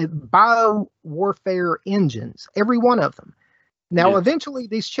bio warfare engines, every one of them. Now, eventually,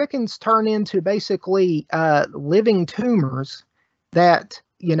 these chickens turn into basically living tumors that,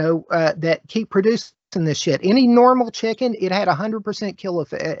 you know, that keep producing this shit. Any normal chicken, it had 100% kill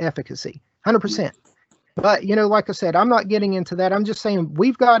efficacy, 100%. But, you know, like I said, I'm not getting into that. I'm just saying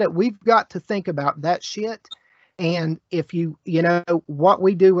we've got to think about that shit. And if you know, what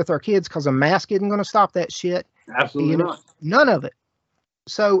we do with our kids, because a mask isn't going to stop that shit. Absolutely not. None of it.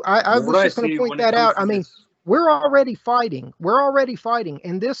 So I was just going to point that out. I mean, we're already fighting.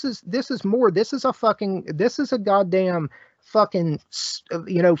 And this is more. This is a goddamn fucking,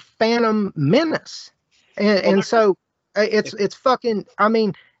 phantom menace. And so it's fucking, I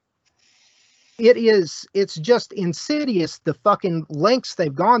mean, it's just insidious, the fucking lengths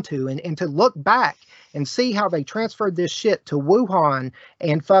they've gone to, and to look back and see how they transferred this shit to Wuhan,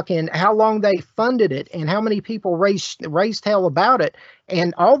 and fucking how long they funded it, and how many people raised hell about it,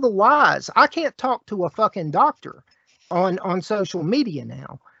 and all the lies. I can't talk to a fucking doctor on social media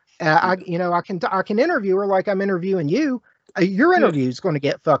now. I can interview her like I'm interviewing you. Your interview is going to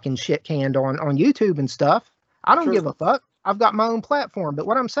get fucking shit canned on YouTube and stuff. I don't give a fuck. I've got my own platform. But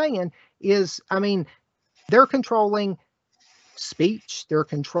what I'm saying is, I mean, they're controlling speech. They're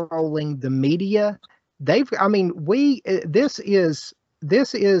controlling the media. This is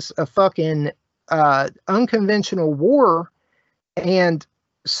a fucking unconventional war. And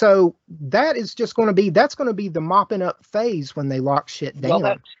so that's going to be the mopping up phase when they lock shit down.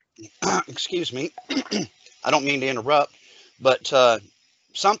 Well, excuse me. I don't mean to interrupt, but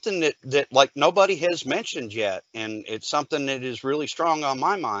something that like nobody has mentioned yet, and it's something that is really strong on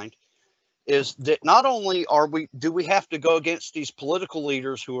my mind, is that not only do we have to go against these political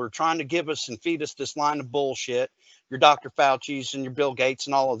leaders who are trying to give us and feed us this line of bullshit, your Dr. Fauci's and your Bill Gates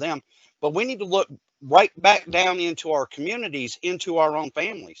and all of them, but we need to look right back down into our communities, into our own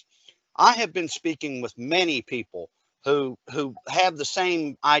families. I have been speaking with many people who have the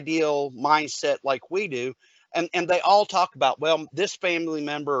same ideal mindset like we do. And they all talk about, well, this family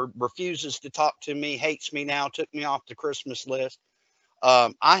member refuses to talk to me, hates me now, took me off the Christmas list.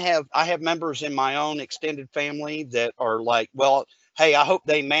 I have members in my own extended family that are like, well, hey, I hope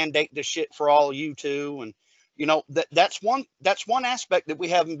they mandate this shit for all of you too. And that's one aspect that we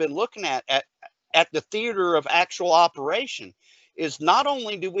haven't been looking at the theater of actual operation, is not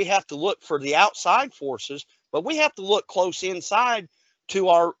only do we have to look for the outside forces, but we have to look close inside to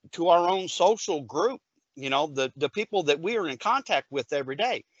our own social group. The people that we are in contact with every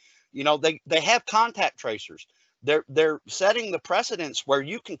day, they have contact tracers. They're setting the precedence where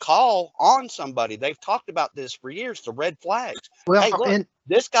you can call on somebody. They've talked about this for years, the red flags. Well, hey, look,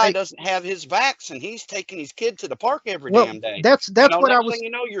 this guy doesn't have his vax, and he's taking his kid to the park every damn day. That's what I was.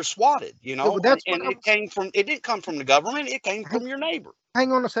 You're swatted. It didn't come from the government. It came from your neighbor.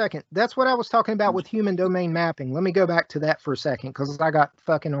 Hang on a second. That's what I was talking about with human domain mapping. Let me go back to that for a second, because I got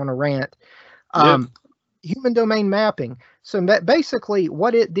fucking on a rant. Human domain mapping. So basically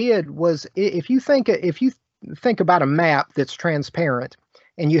what it did was, if you think about a map that's transparent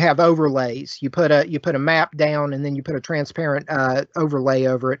and you have overlays, you put a map down and then you put a transparent overlay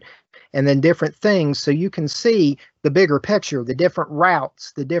over it, and then different things, so you can see the bigger picture, the different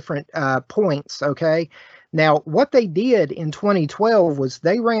routes, the different points. Okay. Now what they did in 2012 was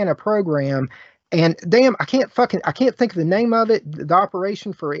they ran a program. And damn, I can't think of the name of it, the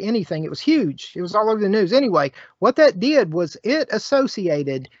operation for anything. It was huge. It was all over the news. Anyway, what that did was it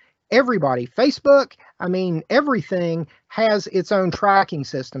associated everybody. Facebook, I mean, everything has its own tracking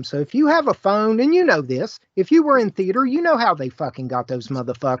system. So if you have a phone, and you know this, if you were in theater, you know how they fucking got those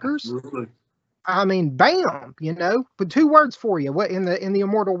motherfuckers. Absolutely. I mean, bam, but 2 words for you. What in the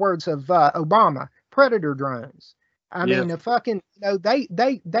immortal words of Obama, predator drones. I mean, the fucking,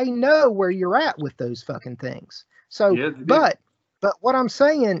 they know where you're at with those fucking things. So, but what I'm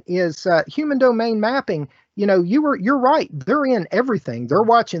saying is, human domain mapping, you're right. They're in everything. They're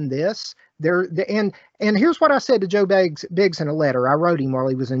watching this. And here's what I said to Joe Biggs in a letter I wrote him while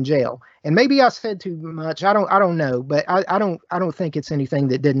he was in jail. And maybe I said too much. I don't know, but I don't think it's anything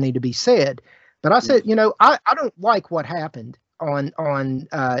that didn't need to be said. But I said, I don't like what happened on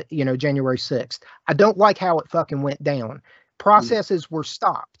January 6th. I don't like how it fucking went down. Processes were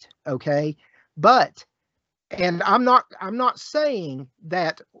stopped. Okay. And I'm not saying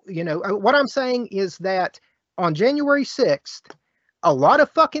that, what I'm saying is that on January 6th, a lot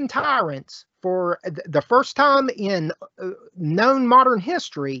of fucking tyrants, for the first time in known modern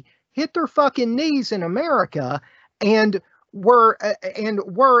history, hit their fucking knees in America and were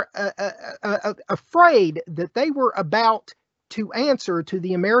afraid that they were about to answer to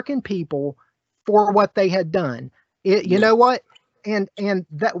the American people for what they had done. You know what? And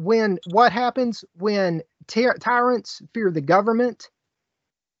that what happens when tyrants fear the government?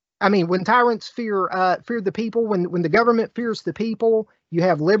 I mean, when tyrants fear the people, when the government fears the people, you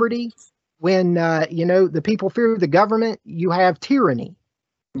have liberty. When the people fear the government, you have tyranny.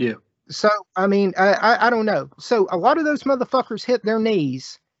 Yeah. So I mean, I don't know. So a lot of those motherfuckers hit their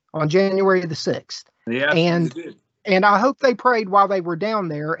knees on January the 6th. Yeah. And And I hope they prayed while they were down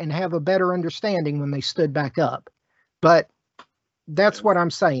there and have a better understanding when they stood back up. But that's what I'm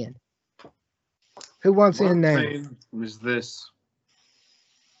saying. Who wants What in I'm now? saying was this.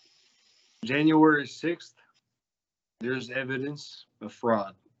 January 6th, there's evidence of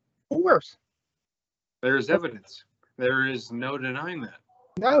fraud. Of course. There's evidence. There is no denying that.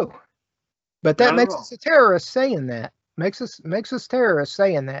 No. But that Not at makes all. us a terrorist saying that. Makes us terrorists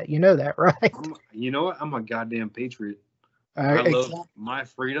saying that. You know that, right? You know what? I'm a goddamn patriot. I love Exactly. my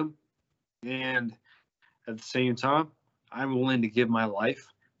freedom, and at the same time, I'm willing to give my life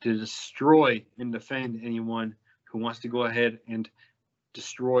to destroy and defend anyone who wants to go ahead and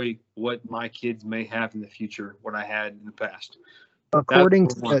destroy what my kids may have in the future, what I had in the past. According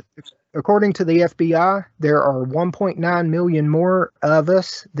to the FBI, there are 1.9 million more of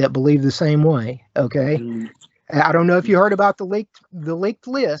us that believe the same way. Okay. Mm. I don't know if you heard about the leaked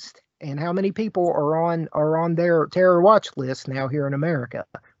list and how many people are on their terror watch list now here in America.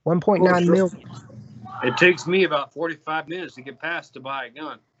 1.9 million. It takes me about 45 minutes to get past to buy a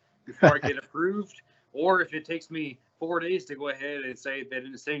gun before I get approved, or if it takes me 4 days to go ahead and say they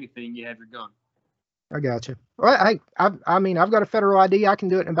didn't say anything, you have your gun. I got you. Well, I mean, I've got a federal ID. I can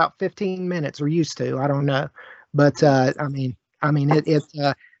do it in about 15 minutes, or used to. I don't know, but I mean,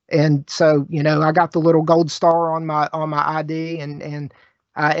 and so I got the little gold star on my ID, and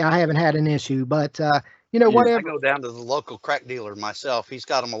I haven't had an issue. But whatever. I go down to the local crack dealer myself. He's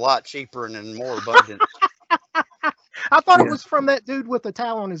got them a lot cheaper and in more abundance. I thought it was from that dude with the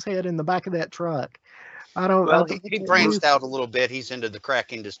towel on his head in the back of that truck. I don't. Well, he branched out a little bit. He's into the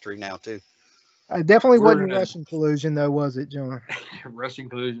crack industry now too. It definitely wasn't Russian collusion, though, was it, John? Russian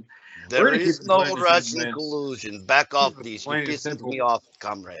collusion. There is no Russian collusion. Back off these. You're pissing me off,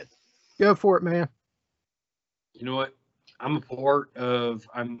 comrade. Go for it, man. You know what? I'm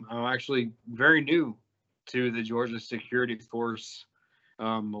actually very new to the Georgia Security Force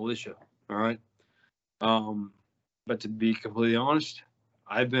militia. All right. But to be completely honest,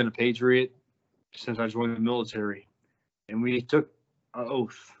 I've been a patriot since I joined the military, and we took an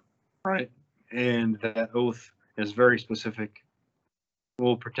oath, right? And that oath is very specific.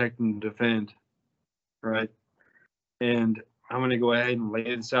 We'll protect and defend, right? And I'm going to go ahead and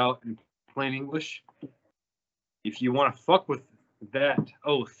lay this out in plain English. If you want to fuck with that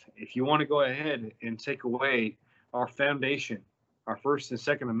oath, if you want to go ahead and take away our foundation, our First and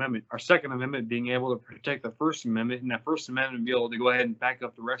Second Amendment, our Second Amendment being able to protect the First Amendment, and that First Amendment be able to go ahead and back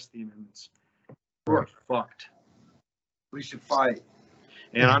up the rest of the amendments, we're fucked. We should fight.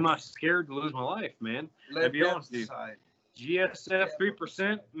 And I'm not scared to lose my life, man. I'll be honest with you. GSF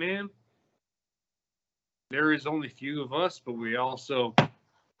 3%, man. There is only few of us, but we also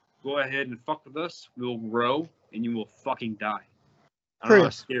go ahead and fuck with us. We'll grow, and you will fucking die. I'm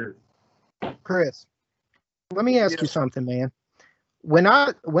not scared. Chris, let me ask you something, man. When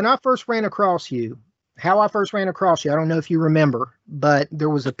I first ran across you, how I first ran across you, I don't know if you remember, but there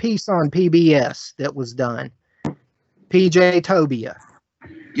was a piece on PBS that was done. PJ Tobia.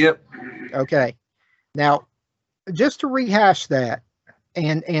 Yep. Okay. Now, just to rehash that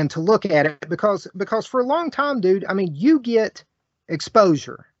and to look at it, because for a long time, dude, I mean, you get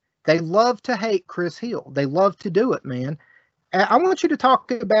exposure. They love to hate Chris Hill. They love to do it, man. I want you to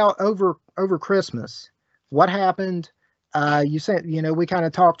talk about over Christmas. What happened? You said, we kind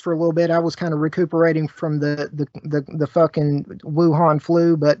of talked for a little bit. I was kind of recuperating from the fucking Wuhan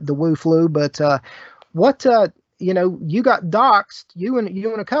flu, but the Wu flu. But what you got doxxed. You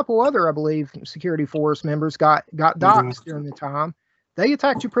and a couple other, I believe, security force members got doxxed during the time. They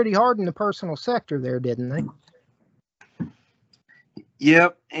attacked you pretty hard in the personal sector there, didn't they?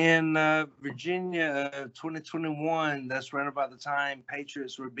 Yep. In Virginia, 2021, that's right about the time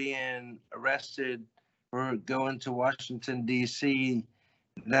patriots were being arrested for going to Washington, D.C.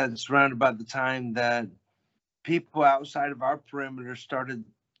 That's around about the time that people outside of our perimeter started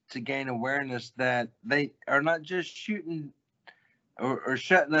to gain awareness that they are not just shooting or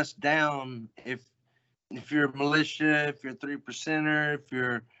shutting us down. If you're a militia, if you're a 3%er, if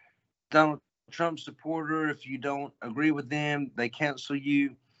you're Donald Trump supporter, if you don't agree with them, they cancel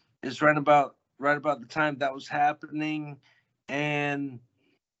you. It's right about the time that was happening, and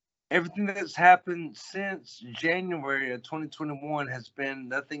everything that's happened since January of 2021 has been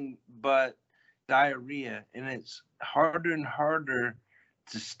nothing but diarrhea, and it's harder and harder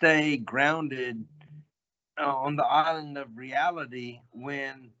to stay grounded on the island of reality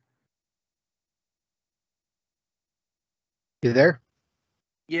when. You there?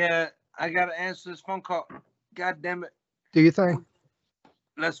 Yeah, I got to answer this phone call. God damn it. Do you think?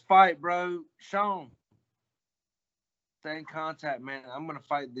 Let's fight, bro. Sean, stay in contact, man. I'm going to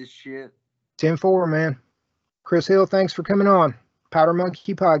fight this shit. 10-4, man. Chris Hill, thanks for coming on. Powder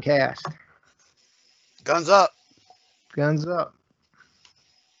Monkey Podcast. Guns up. Guns up.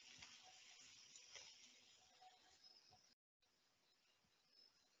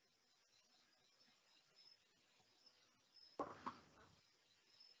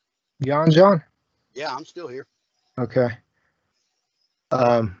 You on, John? Yeah, I'm still here. Okay.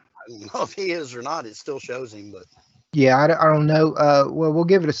 I don't know if he is or not. It still shows him, but Yeah, I don't know. Well, we'll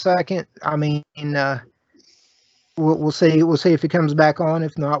give it a second. I mean, we'll see. We'll see if it comes back on.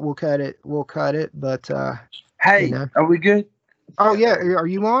 If not, we'll cut it. We'll cut it. But Hey, you know. are we good? Oh yeah, are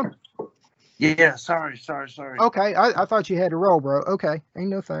you on? Yeah, sorry. Okay, I thought you had to roll, bro. Okay, ain't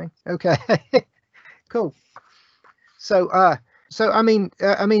no thing. Okay, cool. So I mean,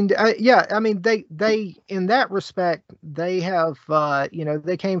 yeah, I mean, they in that respect, they have,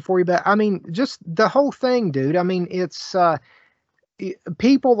 they came for you, but I mean, just the whole thing, dude. I mean, it's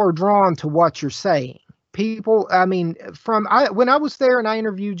people are drawn to what you're saying. People, I mean, when I was there and I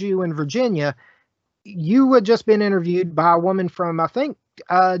interviewed you in Virginia, you had just been interviewed by a woman from, I think,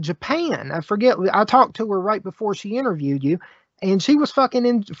 Japan. I forget. I talked to her right before she interviewed you, and she was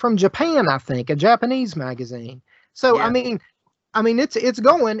fucking from Japan, I think, a Japanese magazine. So Yeah. I mean, it's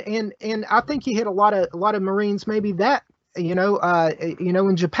going, and I think you hit a lot of Marines, maybe that,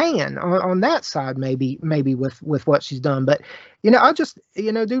 in Japan on that side, maybe with what she's done. But, I just,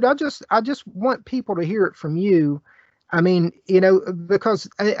 dude, I just want people to hear it from you. I mean, because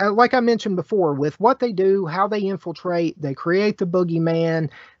like I mentioned before, with what they do, how they infiltrate, they create the boogeyman,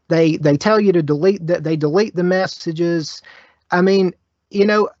 they tell you to delete they delete the messages. I mean,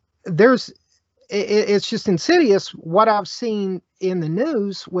 it's just insidious what I've seen in the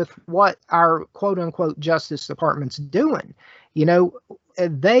news with what our quote unquote Justice Department's doing.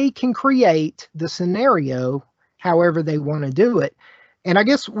 They can create the scenario however they want to do it. And I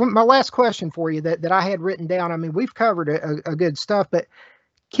guess my last question for you that I had written down, I mean, we've covered a good stuff, but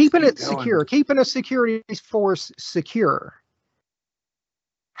keeping it secure, keeping a security force secure.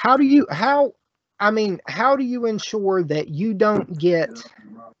 How do you ensure that you don't get,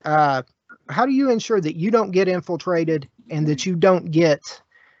 how do you ensure that you don't get infiltrated and that you don't get,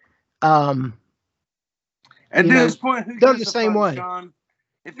 At this point, who done gives the a same fuck, way? Sean?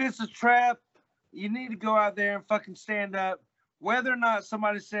 If it's a trap, you need to go out there and fucking stand up. Whether or not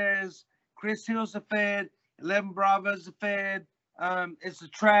somebody says Chris Hill's a Fed, 11 Bravo's a Fed, it's a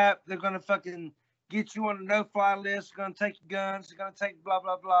trap. They're gonna fucking get you on a no-fly list. They're gonna take your guns. They're gonna take blah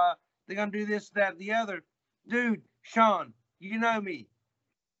blah blah. They're gonna do this, that, the other. Dude, Sean, you know me.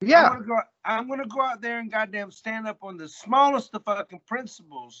 Yeah. I'm gonna go out there and goddamn stand up on the smallest of fucking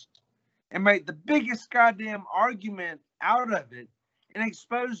principles and make the biggest goddamn argument out of it and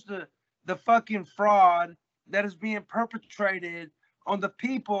expose the fucking fraud that is being perpetrated on the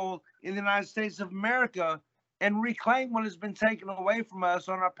people in the United States of America and reclaim what has been taken away from us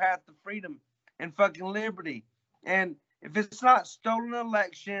on our path to freedom and fucking liberty. And if it's not stolen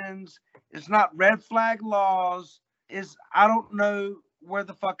elections, it's not red flag laws, I don't know where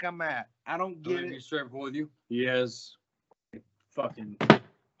the fuck I'm at. I don't get it. Straight with you. He has fucking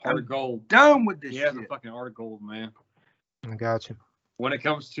heart of gold. Done with this He has shit. a fucking heart of gold, man. I got you. When it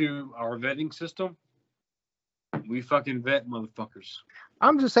comes to our vetting system, we fucking vet motherfuckers.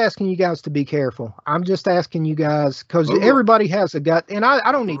 I'm just asking you guys to be careful. I'm just asking you guys because everybody has a gut, and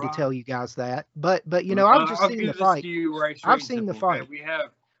I don't need to tell you guys that. But I've just seen the fight. I've seen the fight.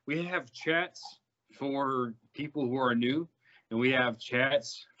 We have chats for people who are new, and we have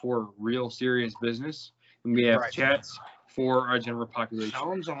chats for real serious business, and we have chats for our general population.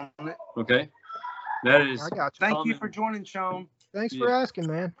 Sean's on it. Okay, that is. I got you. Thank you for joining, Sean. Thanks for asking,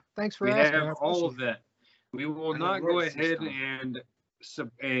 man. Thanks for asking. We have all of that. We will not go ahead and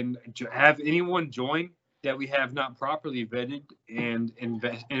have anyone join that we have not properly vetted and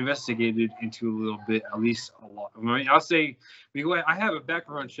investigated into a little bit, at least a lot. I mean, I'll say we go ahead. I have a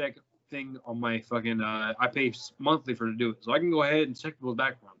background check thing on my fucking. I pay monthly to do it, so I can go ahead and check people's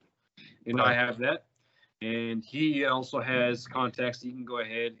background, and I have that. And he also has contacts he can go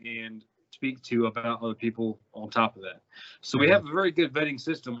ahead and speak to about other people on top of that. So we have a very good vetting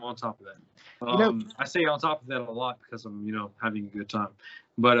system on top of that. I say on top of that a lot because I'm, having a good time.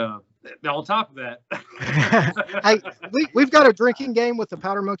 But on top of that, hey, we've got a drinking game with the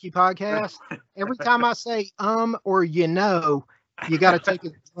Powder Monkey Podcast. Every time I say or you got to take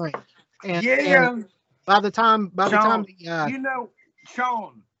a drink. And by the time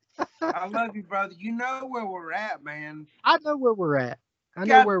Sean, I love you, brother. You know where we're at, man. I know where we're at.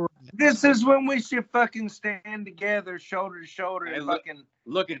 This is when we should fucking stand together, shoulder to shoulder, and fucking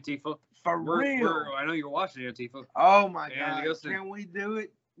look at Tifa. For real. I know you're watching it, Tifa. Oh my God. Can we do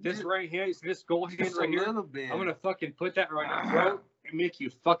it? This right here, this gold hand Just a right here. little bit. I'm gonna fucking put that right in your throat and make you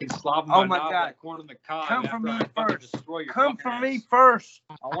fucking slob Oh my my knob God. like corn on the cob. Come after for me I fucking first. destroy your Come fucking for me ass. first.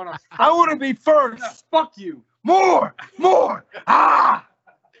 I wanna. I want to be first. Fuck you. More. Ah.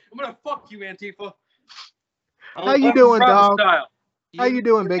 I'm gonna fuck you, Antifa. How you doing, Bravo dog? Style. How you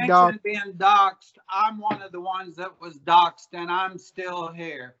doing, big dog? mentioned being doxxed. I'm one of the ones that was doxxed, and I'm still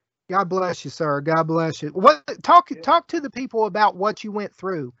here. God bless you, sir. God bless you. What talk to the people about what you went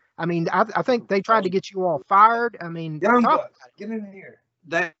through. I mean, I think they tried to get you all fired. I mean, Young talk Bucks, get in here.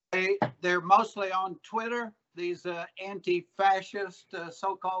 They're mostly on Twitter. These anti-fascist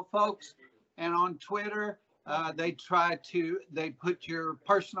so-called folks, and on Twitter they put your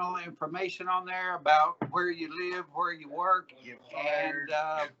personal information on there about where you live, where you work, and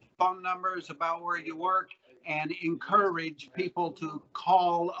phone numbers about where you work, and encourage people to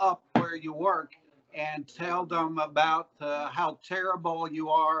call up where you work and tell them about how terrible you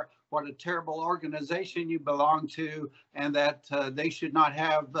are, what a terrible organization you belong to, and that they should not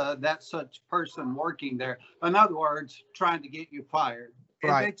have that such person working there. In other words, trying to get you fired.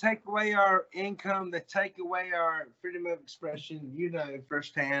 And Right. they take away our income. They take away our freedom of expression. You know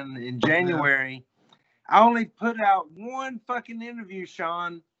firsthand. In January, I only put out one fucking interview,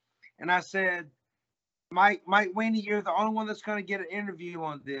 Sean, and I said, Mike Winnie, you're the only one that's going to get an interview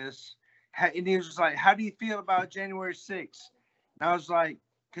on this. And he was just like, how do you feel about January 6th? And I was like,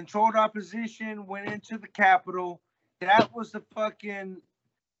 controlled opposition went into the Capitol. That was the fucking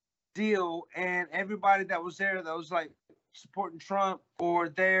deal. And everybody that was there that was like supporting Trump or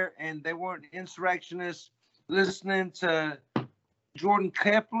there, and they weren't insurrectionists, listening to Jordan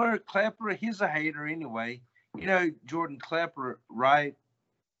Klepper. Klepper, he's a hater anyway. You know Jordan Klepper, right?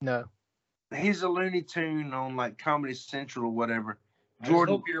 no. He's a Looney Tune on like Comedy Central or whatever. I just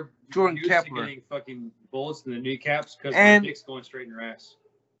hope you're Jordan used Kepler. to getting fucking bullets in the kneecaps because my And- dick's going straight in your ass.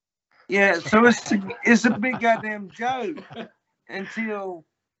 Yeah, so it's a big goddamn joke until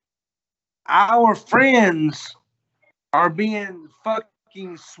our friends are being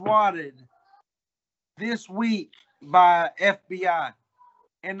fucking swatted this week by FBI.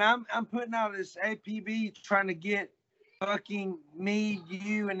 And I'm putting out this APB trying to get fucking me,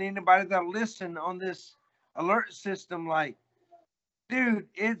 you, and anybody that'll listen on this alert system. Like, dude,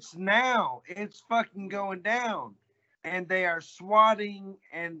 it's now. It's fucking going down. And they are swatting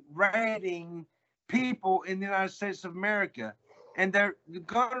and raiding people in the United States of America. And they're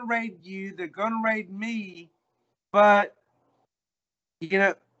going to raid you. They're going to raid me. But, you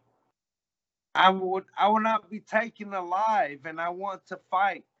know, I would not be taken alive, and I want to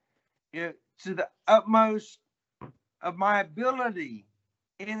fight, you know, to the utmost of my ability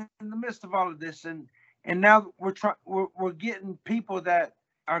in the midst of all of this. And now we're getting people that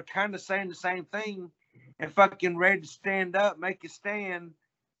are kind of saying the same thing and fucking ready to stand up, make a stand,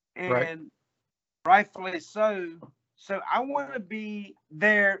 and Right. rightfully so. So I want to be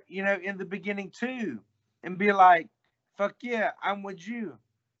there, you know, in the beginning too, and be like, fuck yeah, I'm with you.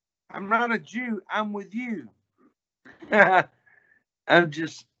 I'm not a Jew, I'm with you. I'm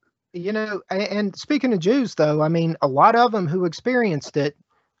just, You know, and speaking of Jews, though, I mean, a lot of them who experienced it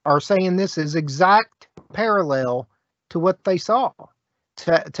are saying this is exact parallel to what they saw,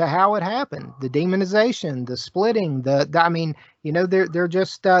 to how it happened, the demonization, the splitting, I mean, you know, they're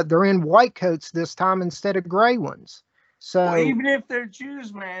just they're in white coats this time instead of gray ones. So well, even if they're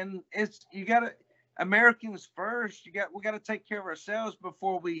Jews, man, it's you gotta Americans first. We gotta take care of ourselves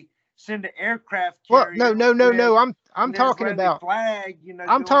before we send an aircraft well, carrier. no. I'm an talking Israeli about flag, you know,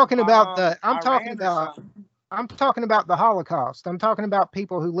 I'm doing talking about bomb the I'm talking Iran or about something. I'm talking about the Holocaust. I'm talking about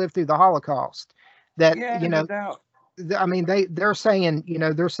people who lived through the Holocaust. That Yeah, you no know, doubt. I mean, they're saying, you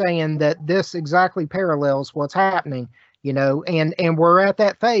know, they're saying that this exactly parallels what's happening, you know, and we're at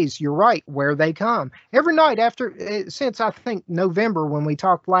that phase. You're right, where they come every night after since I think November when we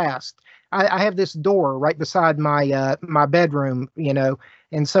talked last. I have this door right beside my my bedroom, you know,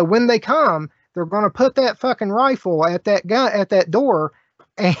 and so when they come, they're going to put that fucking rifle at that gun at that door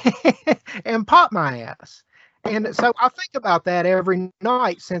and, and pop my ass. And so I think about that every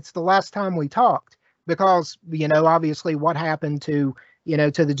night since the last time we talked. Because, you know, obviously what happened to, you know,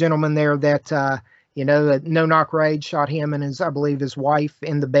 to the gentleman there that, you know, No Knock Raid shot him and I believe his wife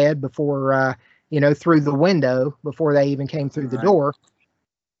in the bed before, you know, through the window before they even came through the Right. door.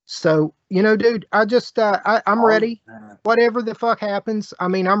 So, you know, dude, I'm ready. Whatever the fuck happens, I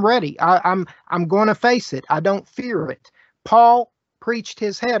mean, I'm ready. I'm going to face it. I don't fear it. Paul preached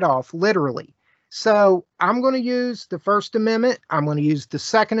his head off, literally. So I'm going to use the First Amendment. I'm going to use the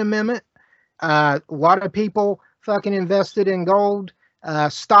Second Amendment. A lot of people fucking invested in gold,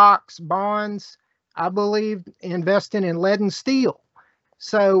 stocks, bonds, I believe investing in lead and steel.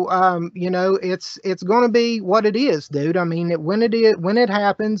 So, it's going to be what it is, dude. I mean, when it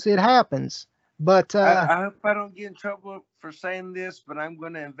happens, it happens. But I hope I don't get in trouble for saying this, but I'm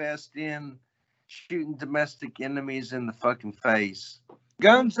going to invest in shooting domestic enemies in the fucking face.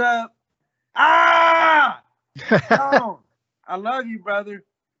 Guns up. Ah! Gone. I love you, brother.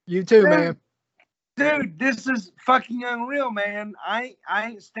 You too, man. Dude, this is fucking unreal, man. I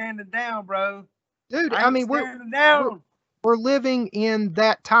ain't standing down, bro. Dude, I mean, we're living in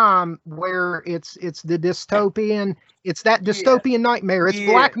that time where it's the dystopian, it's that dystopian nightmare. It's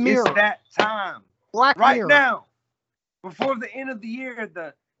Black Mirror. It's that time. Black right Mirror. Now, before the end of the year,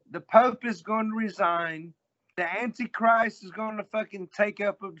 the Pope is going to resign. The Antichrist is going to fucking take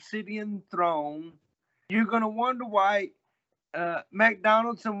up Obsidian throne. You're going to wonder why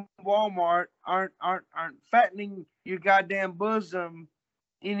McDonald's and Walmart aren't fattening your goddamn bosom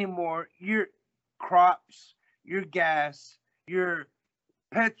anymore. Your crops, your gas, your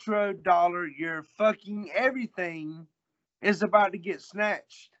petrodollar, your fucking everything is about to get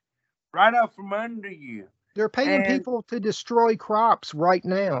snatched right out from under you. They're paying people to destroy crops right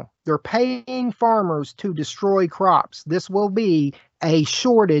now. They're paying farmers to destroy crops. This will be a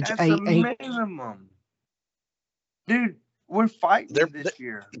shortage. That's a minimum. Dude, we're fighting this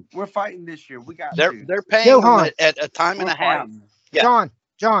year. We're fighting this year. We got They're paying them at a time and a half. Yeah.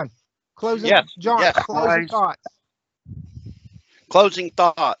 John, closing thoughts. Closing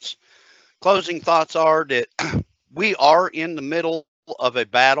thoughts. Closing thoughts are that we are in the middle of a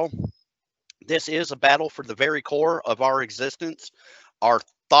battle. This is a battle for the very core of our existence. Our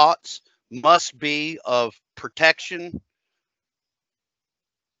thoughts must be of protection,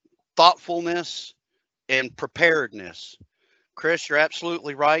 thoughtfulness, and preparedness. Chris, you're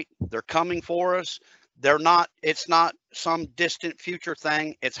absolutely right. They're coming for us. It's not some distant future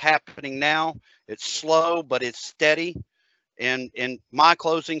thing. It's happening now. It's slow, but it's steady. And my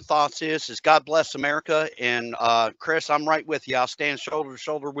closing thoughts is God bless America. And Chris, I'm right with you. I'll stand shoulder to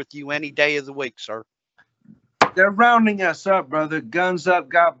shoulder with you any day of the week, sir. They're rounding us up, brother. Guns up.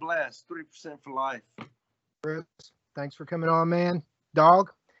 God bless. 3% for life. Chris, thanks for coming on, man.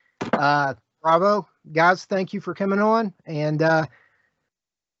 Dog, bravo. Guys, thank you for coming on. And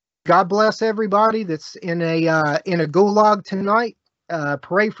God bless everybody that's in a gulag tonight.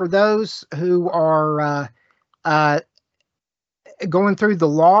 Pray for those who are going through the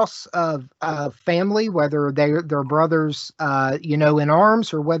loss of family, whether they're brothers, in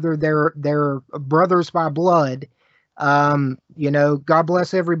arms, or whether they're brothers by blood. God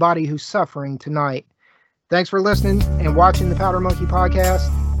bless everybody who's suffering tonight. Thanks for listening and watching the Powder Monkey Podcast.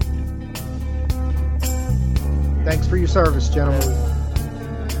 Thanks for your service, gentlemen.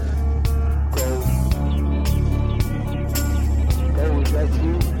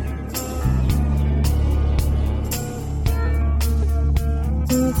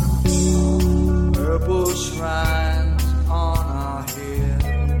 Purple shrines on our head.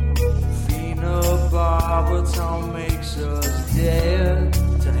 Phenobarbital makes us dead.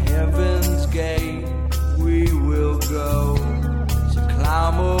 To heaven's gate we will go. To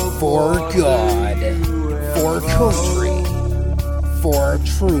climb aboard For God, for country, for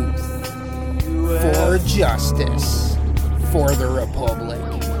truth, for justice, for the Republic.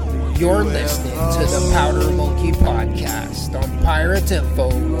 You're listening to the Powder Monkey Podcast on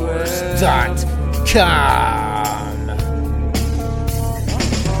PirateInfowars.com.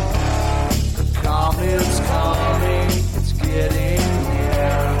 The comet's coming, it's getting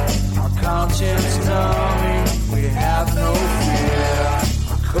near. Our conscience numbing, we have no fear.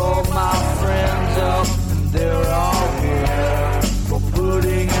 I called my friends up and they're all here. For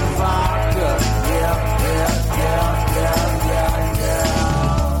pudding and vodka, yeah.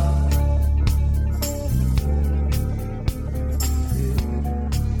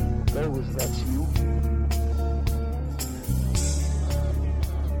 Was that you?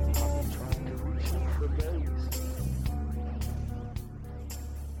 I've been trying to reach you for days.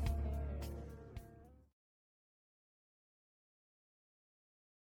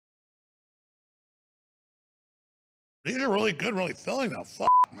 These are really good, really filling though. Fuck,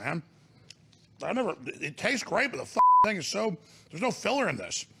 man. It tastes great, but the thing is there's no filler in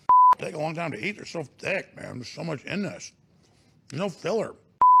this. They take a long time to eat. They're so thick, man. There's so much in this. There's no filler.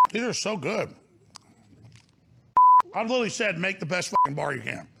 These are so good. I've literally said, make the best fucking bar you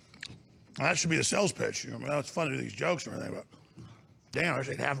can. And that should be the sales pitch. You know, it's fun to do these jokes and everything, but damn, I just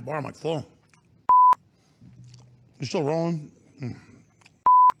ate half a bar. I'm like, full. You still rolling? Let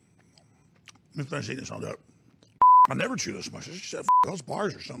me finish eating this. I'll do it. I never chew this much. I just said, those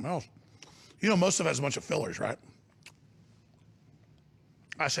bars or something else. You know, most of it has a bunch of fillers, right?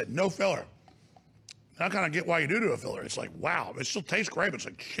 I said, no filler. I kind of get why you do a filler. It's like, wow, it still tastes great, but it's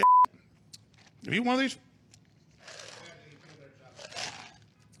like shit. Have you eaten one of these?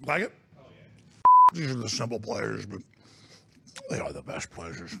 Like it? These are the simple pleasures, but they are the best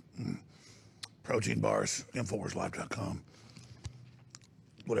pleasures. Protein bars, InfoWarsLife.com.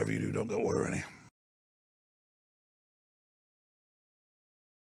 Whatever you do, don't go order any.